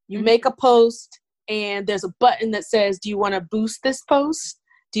 You make a post and there's a button that says, do you want to boost this post?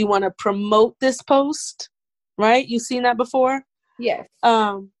 Do you want to promote this post? Right? You've seen that before? Yes.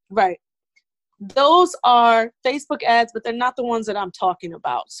 Right. Those are Facebook ads, but they're not the ones that I'm talking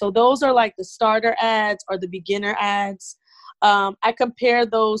about. So those are like the starter ads or the beginner ads. I compare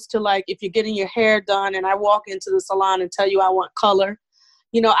those to like if you're getting your hair done and I walk into the salon and tell you I want color.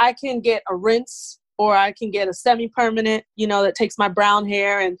 I can get a rinse or I can get a semi-permanent, that takes my brown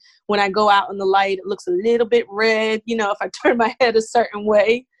hair. And when I go out in the light, it looks a little bit red, if I turn my head a certain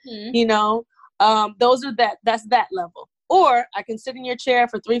way, that's that level. Or I can sit in your chair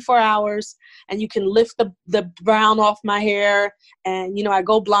for 3-4 hours and you can lift the brown off my hair and, I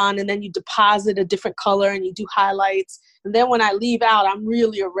go blonde, and then you deposit a different color and you do highlights. And then when I leave out, I'm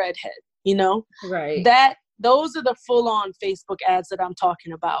really a redhead, Right. Those are the full-on Facebook ads that I'm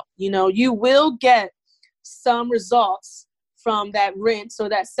talking about. You will get some results from that rinse or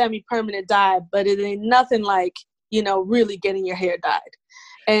that semi-permanent dye, but it ain't nothing like, really getting your hair dyed.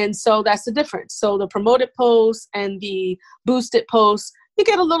 And so that's the difference. So the promoted posts and the boosted posts, you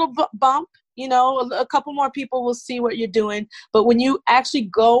get a little bump, a couple more people will see what you're doing. But when you actually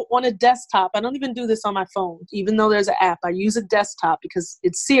go on a desktop, I don't even do this on my phone, even though there's an app. I use a desktop because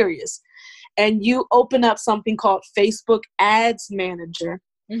it's serious. And you open up something called Facebook Ads Manager,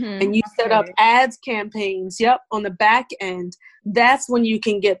 and you set up ads campaigns, on the back end. That's when you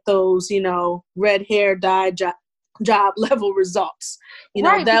can get those, red hair dye job level results.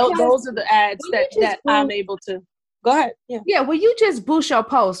 Right, those are the ads that I'm able to. Go ahead. Yeah. Well, you just boost your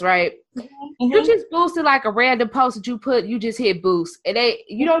post, right? You just boosted like a random post that you just hit boost, and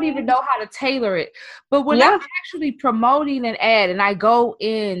you don't even know how to tailor it. But when I'm actually promoting an ad and I go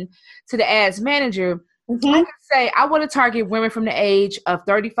in to the ads manager, I can say I want to target women from the age of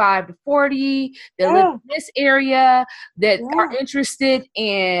 35 to 40 that live in this area, that are interested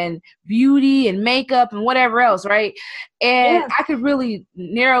in beauty and makeup and whatever else, right? And I could really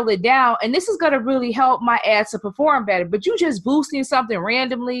narrow it down. And this is going to really help my ads to perform better. But you just boosting something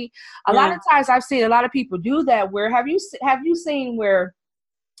randomly. A lot of times I've seen a lot of people do that. Where have you seen where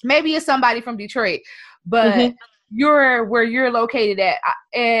maybe it's somebody from Detroit, but you're where you're located at,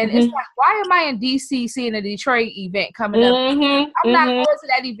 and it's like, why am I in DC seeing a Detroit event coming up? I'm not going to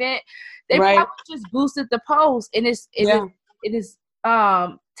that event. They probably just boosted the post, and it is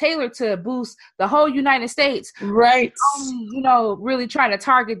tailored to boost the whole United States, right? Really trying to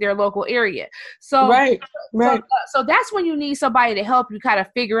target their local area. So so that's when you need somebody to help you kind of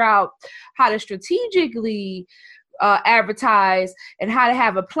figure out how to strategically advertise and how to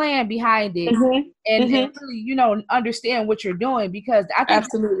have a plan behind it, and really, understand what you're doing, because I think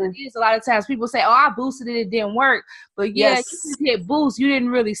a lot of times people say, oh, I boosted it didn't work, but you just hit boost, you didn't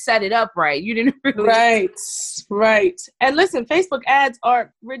really set it up right. You didn't really right. And listen, Facebook ads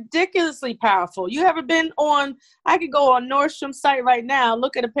are ridiculously powerful. You ever been on, I could go on Nordstrom's site right now,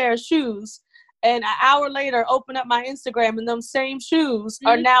 look at a pair of shoes, and an hour later open up my Instagram and them same shoes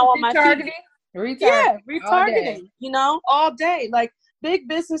are now on my feed. Yeah, Retargeting retargeting, all day. Like big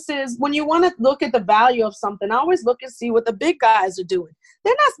businesses, when you want to look at the value of something, always look and see what the big guys are doing.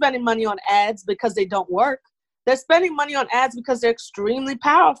 They're not spending money on ads because they don't work. They're spending money on ads because they're extremely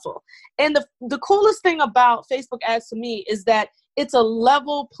powerful. And the coolest thing about Facebook ads to me is that it's a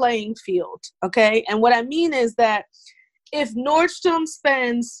level playing field, okay? And what I mean is that if Nordstrom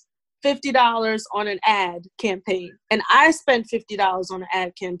spends $50 on an ad campaign and I spend $50 on an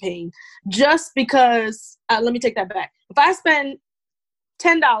ad campaign, just because, let me take that back. If I spend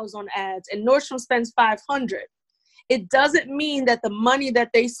 $10 on ads and Nordstrom spends $500, it doesn't mean that the money that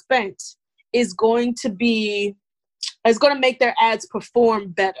they spent is going to make their ads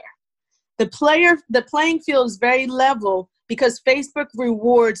perform better. The playing field is very level because Facebook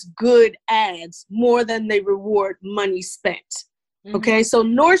rewards good ads more than they reward money spent. Mm-hmm. Okay, so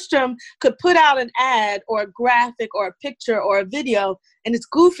Nordstrom could put out an ad or a graphic or a picture or a video and it's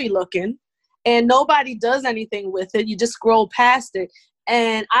goofy looking and nobody does anything with it. You just scroll past it.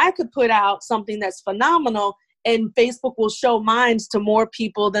 And I could put out something that's phenomenal and Facebook will show mine to more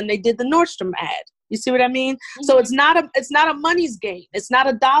people than they did the Nordstrom ad. You see what I mean? Mm-hmm. So it's not a money's game. It's not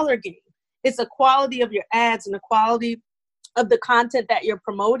a dollar game. It's a quality of your ads and the quality of the content that you're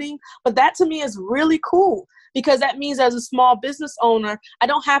promoting. But that to me is really cool because that means as a small business owner, I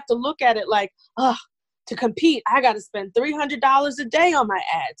don't have to look at it like, to compete, I got to spend $300 a day on my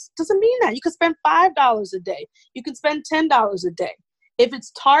ads. Doesn't mean that. You can spend $5 a day. You can spend $10 a day. If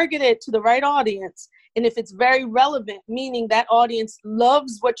it's targeted to the right audience and if it's very relevant, meaning that audience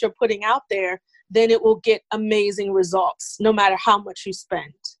loves what you're putting out there, then it will get amazing results no matter how much you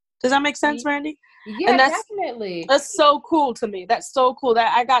spend. Does that make sense, Randy? Yeah, definitely. That's so cool to me. That's so cool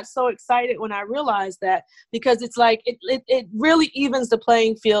that I got so excited when I realized that because it's like it really evens the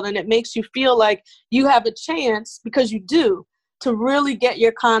playing field and it makes you feel like you have a chance, because you do, to really get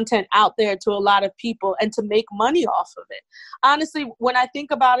your content out there to a lot of people and to make money off of it. Honestly, when I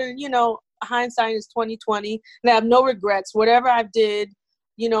think about it, hindsight is 20/20 and I have no regrets. Whatever I did,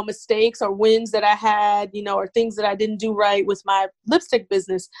 mistakes or wins that I had, or things that I didn't do right with my lipstick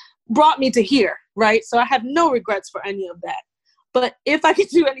business brought me to here, right? So I have no regrets for any of that. But if I could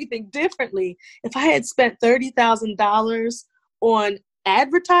do anything differently, if I had spent $30,000 on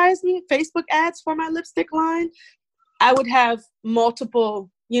advertising, Facebook ads for my lipstick line, I would have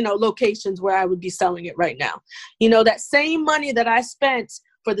multiple, locations where I would be selling it right now. That same money that I spent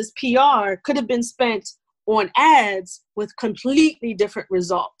for this PR could have been spent on ads with completely different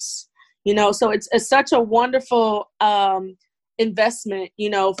results. So it's such a wonderful investment,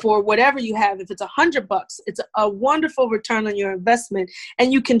 for whatever you have. If it's $100, it's a wonderful return on your investment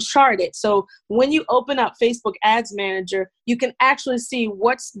and you can chart it. So when you open up Facebook Ads Manager, you can actually see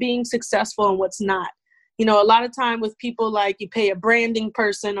what's being successful and what's not. A lot of time with people, like you pay a branding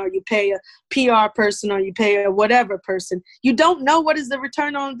person or you pay a PR person or you pay a whatever person, you don't know what is the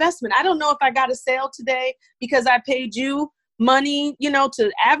return on investment. I don't know if I got a sale today because I paid you money,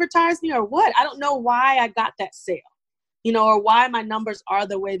 to advertise me or what. I don't know why I got that sale, or why my numbers are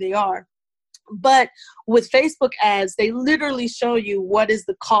the way they are. But with Facebook ads, they literally show you what is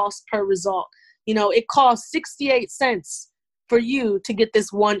the cost per result. It costs 68 cents for you to get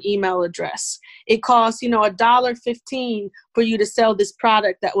this one email address. It costs, $1.15 for you to sell this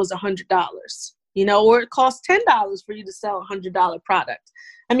product that was $100, or it costs $10 for you to sell a $100 product.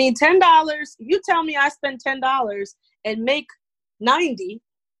 I mean, $10, you tell me I spend $10 and make 90,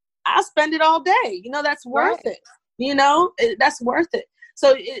 I'll spend it all day. That's worth it. That's worth it.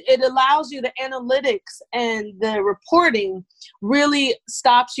 So it allows you, the analytics and the reporting really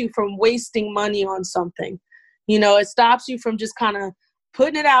stops you from wasting money on something. It stops you from just kind of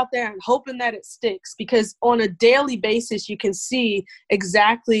putting it out there and hoping that it sticks, because on a daily basis, you can see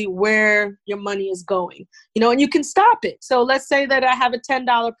exactly where your money is going, and you can stop it. So let's say that I have a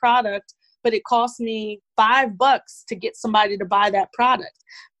 $10 product, but it costs me $5 to get somebody to buy that product.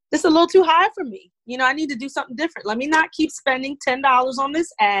 This is a little too high for me. I need to do something different. Let me not keep spending $10 on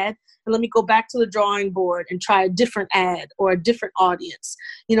this ad, and let me go back to the drawing board and try a different ad or a different audience.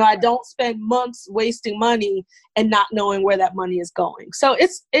 I don't spend months wasting money and not knowing where that money is going. So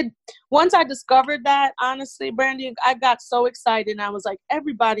once I discovered that, honestly, Brandy, I got so excited and I was like,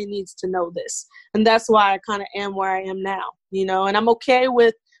 everybody needs to know this. And that's why I kind of am where I am now, and I'm okay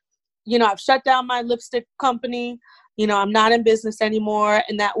with, I've shut down my lipstick company. I'm not in business anymore.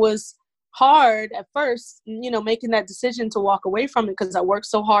 And that was hard at first, making that decision to walk away from it because I worked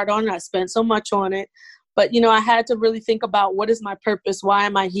so hard on it. I spent so much on it. But, I had to really think about, what is my purpose? Why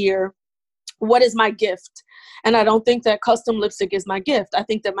am I here? What is my gift? And I don't think that custom lipstick is my gift. I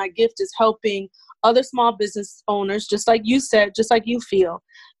think that my gift is helping other small business owners, just like you said, just like you feel,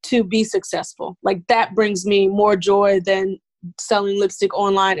 to be successful. Like that brings me more joy than selling lipstick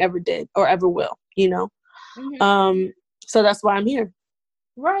online ever did or ever will, you know? Mm-hmm. So that's why I'm here.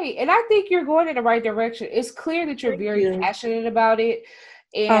 Right. And I think you're going in the right direction. It's clear that you're very passionate about it.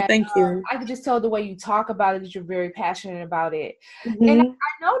 Oh, And thank you. I can just tell the way you talk about it that you're very passionate about it. Mm-hmm. And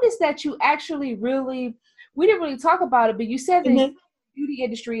I noticed that you actually really, we didn't really talk about it, but you said that the beauty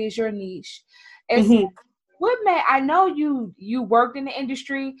industry is your niche. And so what I know you worked in the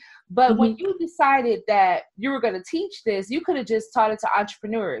industry, but when you decided that you were going to teach this, you could have just taught it to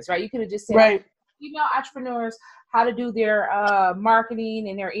entrepreneurs, right? You could have just said, right. Email entrepreneurs how to do their marketing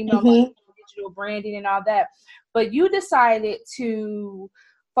and their email marketing, digital branding and all that. But you decided to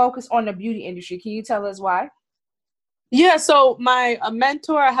focus on the beauty industry. Can you tell us why? Yeah, so I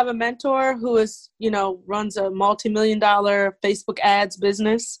have a mentor who is, runs a multi-million-dollar Facebook ads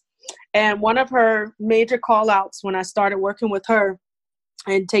business. And one of her major call outs when I started working with her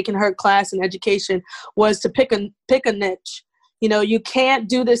and taking her class in education was to pick a niche. You can't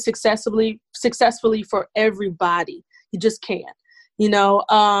do this successfully for everybody. You just can't.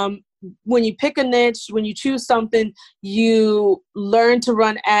 When you pick a niche, when you choose something, you learn to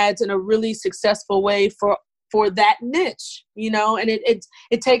run ads in a really successful way for that niche, and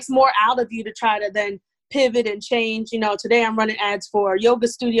it takes more out of you to try to then pivot and change. Today I'm running ads for a yoga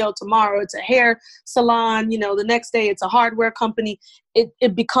studio. Tomorrow it's a hair salon. The next day it's a hardware company.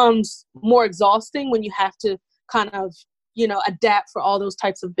 It becomes more exhausting when you have to kind of adapt for all those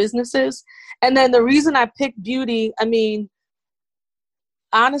types of businesses. And then the reason I picked beauty,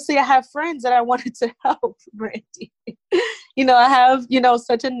 honestly, I have friends that I wanted to help, Brandy. I have,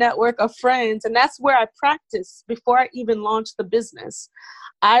 such a network of friends, and that's where I practice before I even launched the business.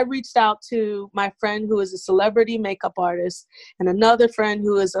 I reached out to my friend who is a celebrity makeup artist, and another friend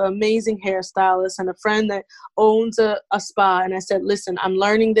who is an amazing hairstylist, and a friend that owns a spa. And I said, listen, I'm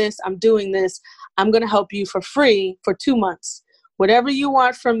learning this. I'm doing this. I'm going to help you for free for 2 months. Whatever you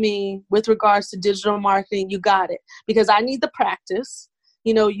want from me with regards to digital marketing, you got it. Because I need the practice.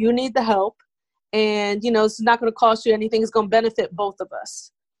 You need the help. And, it's not going to cost you anything. It's going to benefit both of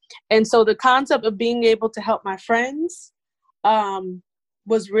us. And so the concept of being able to help my friends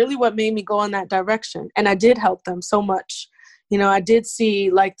was really what made me go in that direction. And I did help them so much. I did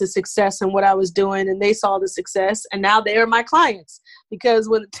see like the success in what I was doing, and they saw the success, and now they are my clients. Because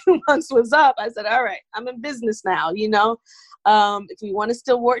when the 2 months was up, I said, all right, I'm in business now. If we want to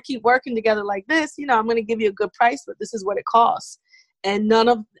still keep working together like this, I'm going to give you a good price, but this is what it costs. And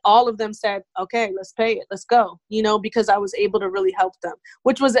all of them said, okay, let's pay it. Let's go, because I was able to really help them,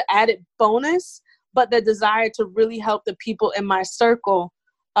 which was an added bonus. But the desire to really help the people in my circle,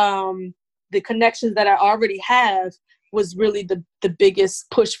 the connections that I already have, was really the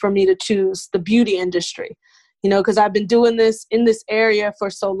biggest push for me to choose the beauty industry. Because I've been doing this in this area for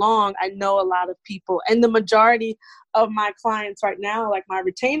so long. I know a lot of people, and the majority of my clients right now, like my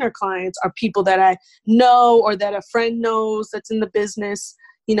retainer clients, are people that I know or that a friend knows that's in the business,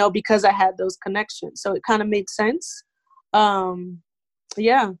 because I had those connections. So it kind of made sense.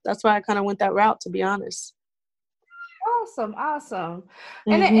 Yeah, that's why I kind of went that route, to be honest. Awesome.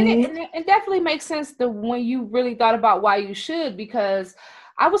 Mm-hmm. And it definitely makes sense when you really thought about why you should, because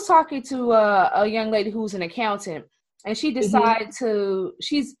I was talking to a young lady who's an accountant, and she decided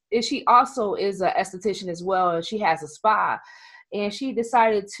she also is an esthetician as well, and she has a spa, and she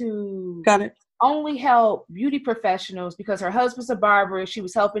decided to only help beauty professionals because her husband's a barber, and she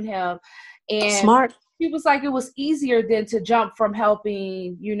was helping him. And smart. She was like, it was easier than to jump from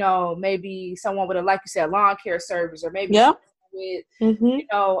helping, maybe someone with like you said, lawn care service, or maybe with,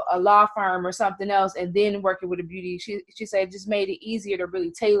 a law firm or something else, and then working with a beauty. She said it just made it easier to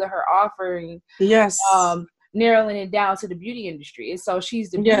really tailor her offering. Yes. Narrowing it down to the beauty industry. And so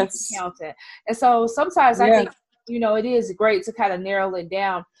she's the beauty accountant. And so sometimes I think, it is great to kind of narrow it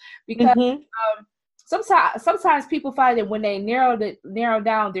down, because sometimes people find that when they narrow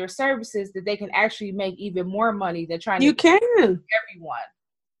down their services, that they can actually make even more money than trying to everyone.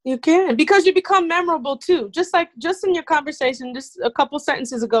 You can, because you become memorable too. Just in your conversation, just a couple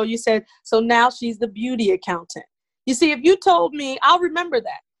sentences ago, you said, so now she's the beauty accountant. You see, if you told me, I'll remember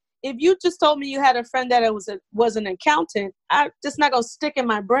that. If you just told me you had a friend that was an accountant, I'm just not going to stick in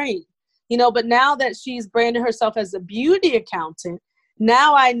my brain, but now that she's branded herself as a beauty accountant,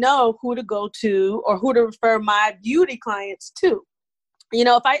 now I know who to go to or who to refer my beauty clients to.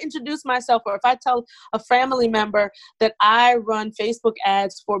 If I introduce myself, or if I tell a family member that I run Facebook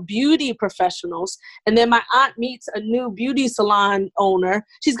ads for beauty professionals, and then my aunt meets a new beauty salon owner,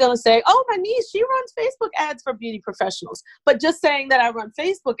 she's going to say, oh, my niece, she runs Facebook ads for beauty professionals. But just saying that I run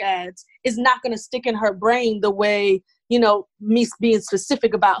Facebook ads is not going to stick in her brain the way, me being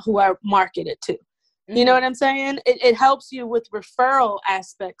specific about who I market it to. You know what I'm saying? It helps you with referral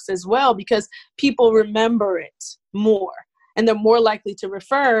aspects as well, because people remember it more and they're more likely to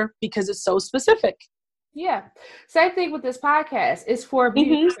refer because it's so specific. Yeah. Same thing with this podcast. It's for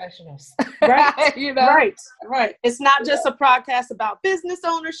beauty professionals. Right. Right. It's not just a podcast about business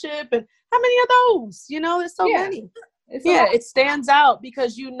ownership. And how many of those? There's so many. It stands out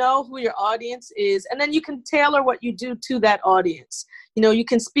because you know who your audience is, and then you can tailor what you do to that audience. You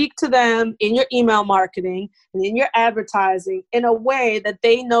can speak to them in your email marketing and in your advertising in a way that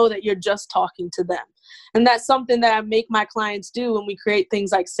they know that you're just talking to them. And that's something that I make my clients do when we create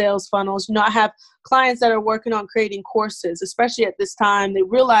things like sales funnels. I have clients that are working on creating courses, especially at this time. They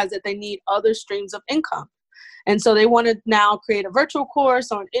realize that they need other streams of income. And so they want to now create a virtual course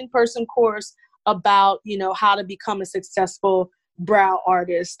or an in-person course about, how to become a successful brow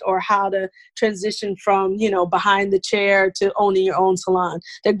artist, or how to transition from, behind the chair to owning your own salon.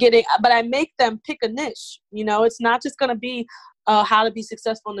 But I make them pick a niche. It's not just going to be how to be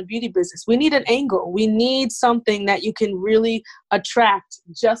successful in the beauty business. We need an angle. We need something that you can really attract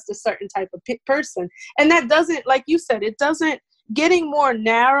just a certain type of person. And that doesn't, like you said, getting more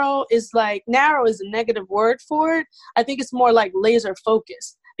narrow is a negative word for it. I think it's more like laser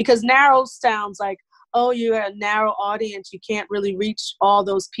focused, because narrow sounds like, oh, you're a narrow audience. You can't really reach all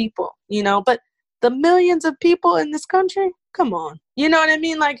those people, but the millions of people in this country, come on. You know what I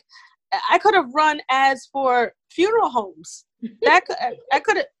mean? Like, I could have run ads for funeral homes. I could have,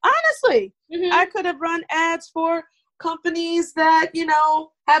 honestly, I could have run ads for companies that,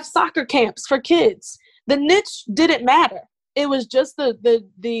 have soccer camps for kids. The niche didn't matter. It was just the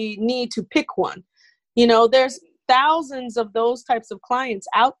need to pick one. There's thousands of those types of clients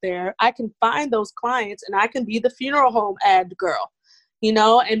out there. I can find those clients and I can be the funeral home ad girl,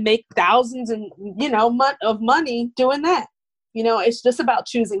 and make thousands and, of money doing that. It's just about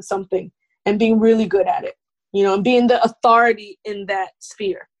choosing something and being really good at it, and being the authority in that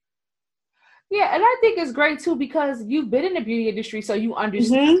sphere. Yeah. And I think it's great too, because you've been in the beauty industry. So you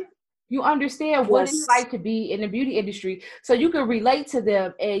understand. You understand what it's like to be in the beauty industry, so you can relate to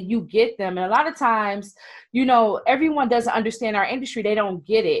them and you get them. And a lot of times, everyone doesn't understand our industry. They don't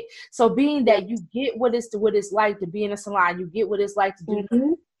get it. So being that you get what it's like to be in a salon, you get what it's like to do,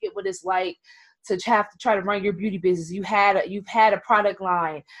 you get what it's like to have to try to run your beauty business. You've had a product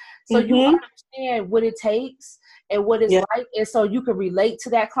line. So you understand what it takes and what it's like. And so you can relate to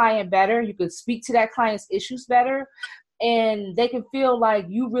that client better. You can speak to that client's issues better. And they can feel like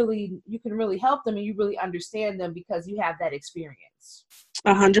you can really help them and you really understand them because you have that experience.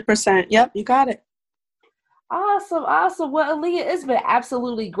 100%. Yep, you got it. Awesome. Well, Aaliyah, it's been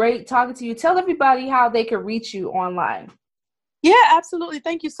absolutely great talking to you. Tell everybody how they can reach you online. Yeah, absolutely.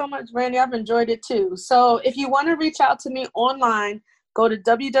 Thank you so much, Brandy. I've enjoyed it too. So if you want to reach out to me online, go to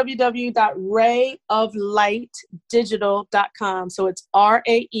www.rayoflightdigital.com. So it's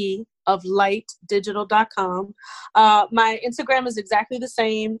RAE of lightdigital.com. My Instagram is exactly the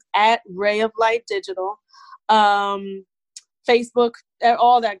same, at Ray of Light Digital. Facebook,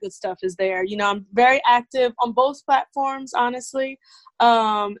 all that good stuff is there. I'm very active on both platforms, honestly.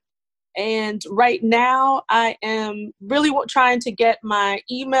 And right now I am really trying to get my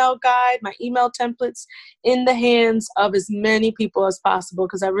email guide, my email templates in the hands of as many people as possible,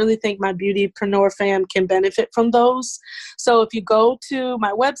 because I really think my beautypreneur fam can benefit from those. So if you go to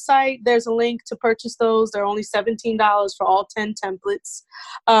my website, there's a link to purchase those. They're only $17 for all 10 templates.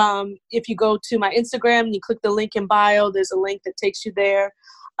 If you go to my Instagram and you click the link in bio, there's a link that takes you there.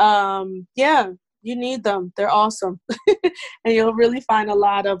 You need them. They're awesome. And you'll really find a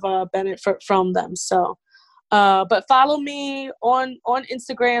lot of benefit from them. So, but follow me on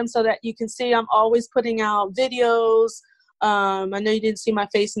Instagram so that you can see I'm always putting out videos. I know you didn't see my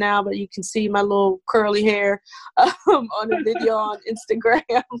face now, but you can see my little curly hair on a video on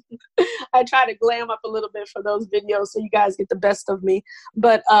Instagram. I try to glam up a little bit for those videos so you guys get the best of me.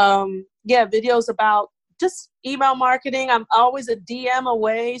 But videos about just email marketing. I'm always a DM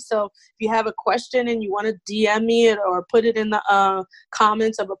away. So if you have a question and you want to DM me it or put it in the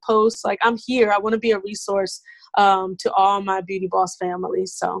comments of a post, like, I'm here. I want to be a resource to all my Beauty Boss family.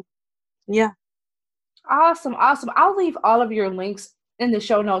 So, yeah. Awesome. I'll leave all of your links in the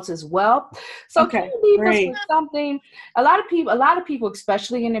show notes as well. So okay, can you leave great. us with something? A lot of people,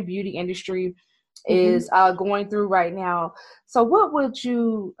 especially in the beauty industry, is going through right now. So what would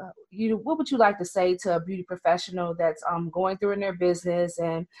you like to say to a beauty professional that's going through in their business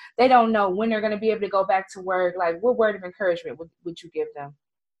and they don't know when they're going to be able to go back to work? Like, what word of encouragement would you give them?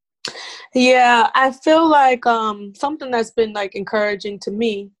 Yeah, I feel like something that's been like encouraging to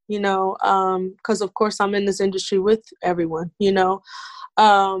me, because of course I'm in this industry with everyone,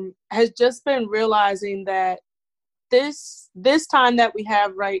 has just been realizing that this time that we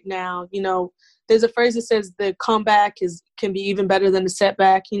have right now, there's a phrase that says the comeback can be even better than the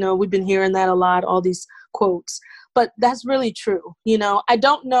setback. We've been hearing that a lot, all these quotes, but that's really true. I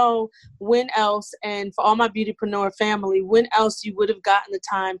don't know when else, and for all my beautypreneur family, when else you would have gotten the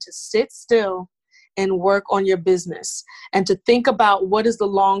time to sit still and work on your business and to think about what is the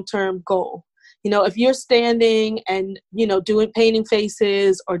long-term goal. If you're standing and, doing painting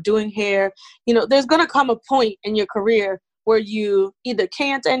faces or doing hair, there's going to come a point in your career where you either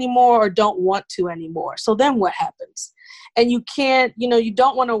can't anymore or don't want to anymore. So then what happens? And you can't, you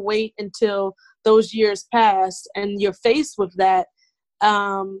don't want to wait until those years pass and you're faced with that,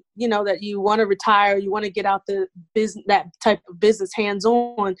 that you want to retire, you want to get out the business, that type of business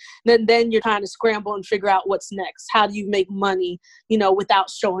hands-on, then you're trying to scramble and figure out what's next. How do you make money, without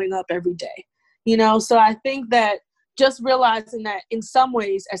showing up every day? So I think that just realizing that in some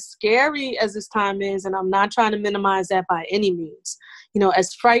ways, as scary as this time is, and I'm not trying to minimize that by any means,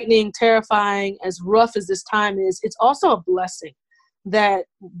 as frightening, terrifying, as rough as this time is, it's also a blessing that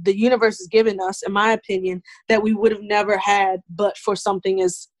the universe has given us, in my opinion, that we would have never had but for something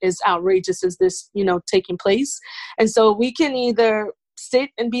as outrageous as this, taking place. And so we can either sit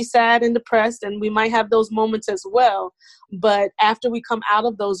and be sad and depressed, and we might have those moments as well. But after we come out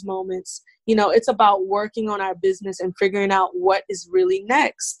of those moments, it's about working on our business and figuring out what is really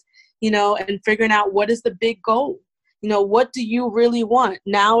next, and figuring out what is the big goal. What do you really want?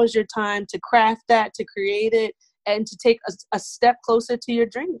 Now is your time to craft that, to create it, and to take a step closer to your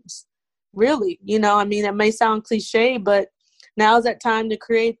dreams. Really, it may sound cliche, but now is that time to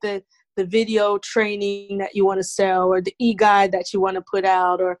create the video training that you want to sell, or the e-guide that you want to put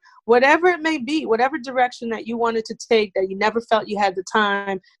out, or whatever it may be, whatever direction that you wanted to take that you never felt you had the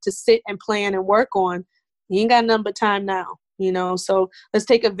time to sit and plan and work on. You ain't got nothing but time now, so let's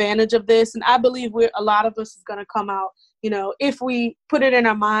take advantage of this. And I believe a lot of us is going to come out, if we put it in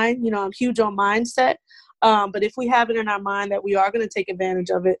our mind. I'm huge on mindset. But if we have it in our mind that we are going to take advantage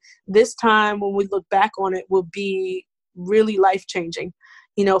of it, this time when we look back on it will be really life-changing,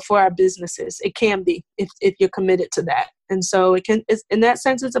 for our businesses. It can be if you're committed to that. And so in that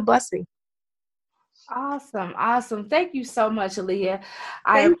sense, it's a blessing. Awesome. Thank you so much, Aaliyah.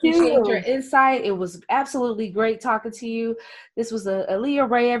 I appreciate your insight. It was absolutely great talking to you. This was Aaliyah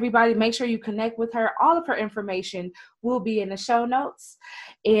Ray, everybody. Make sure you connect with her. All of her information will be in the show notes.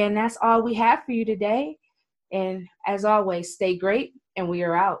 And that's all we have for you today. And as always, stay great, and we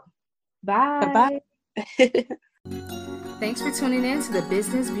are out. Bye. Bye. Thanks for tuning in to the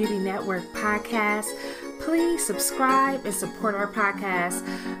Business Beauty Network podcast. Please subscribe and support our podcast.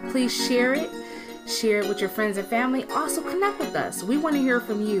 Please share it. Share it with your friends and family. Also connect with us. We want to hear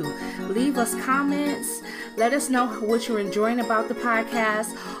from you. Leave us comments. Let us know what you're enjoying about the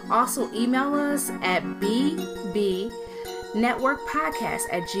podcast. Also email us at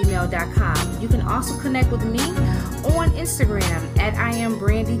bbnetworkpodcast@gmail.com. You can also connect with me on Instagram at I am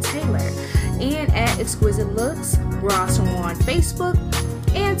Brandy Taylor and at Exquisite Looks. We're also on Facebook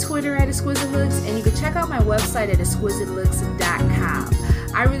and Twitter at Exquisite Looks, and you can check out my website at exquisitelooks.com.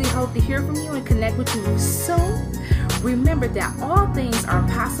 I really hope to hear from you and connect with you soon. Remember that all things are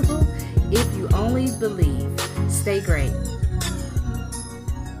possible if you only believe. Stay great.